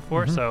we've done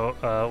before. So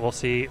we'll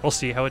see. We'll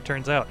see how it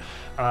turns out.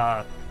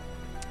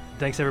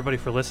 thanks everybody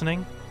for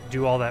listening.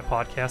 Do all that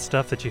podcast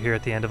stuff that you hear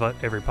at the end of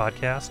every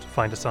podcast.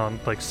 Find us on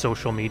like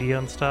social media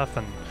and stuff,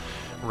 and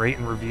rate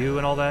and review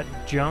and all that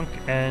junk.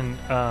 And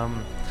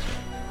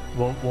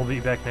we'll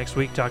be back next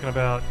week talking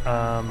about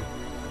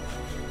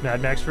Mad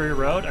Max Fury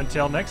Road.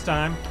 Until next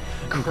time,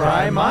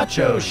 Cry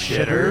macho,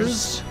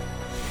 shitters.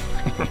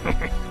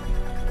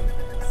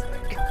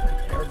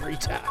 Every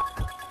time.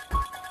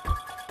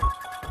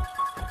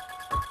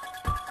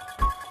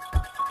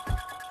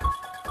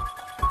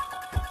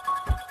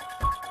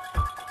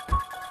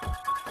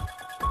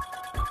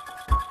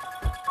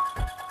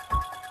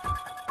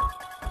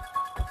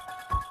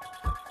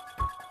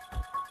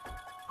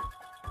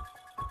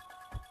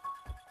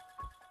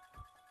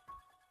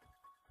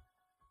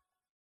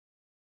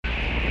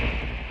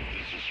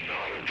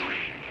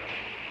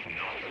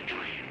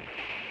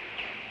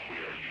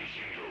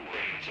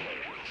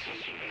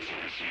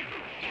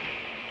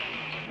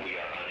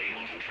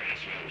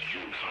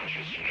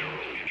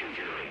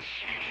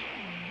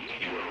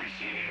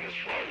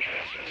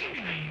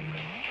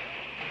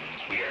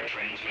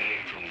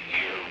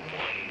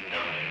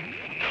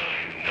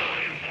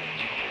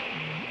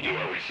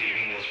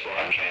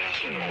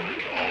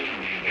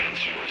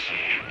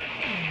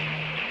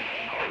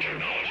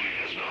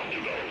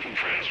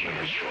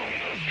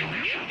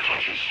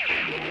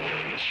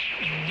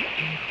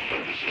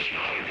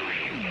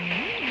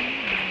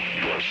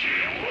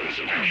 What is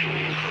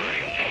actually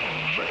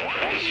occurring?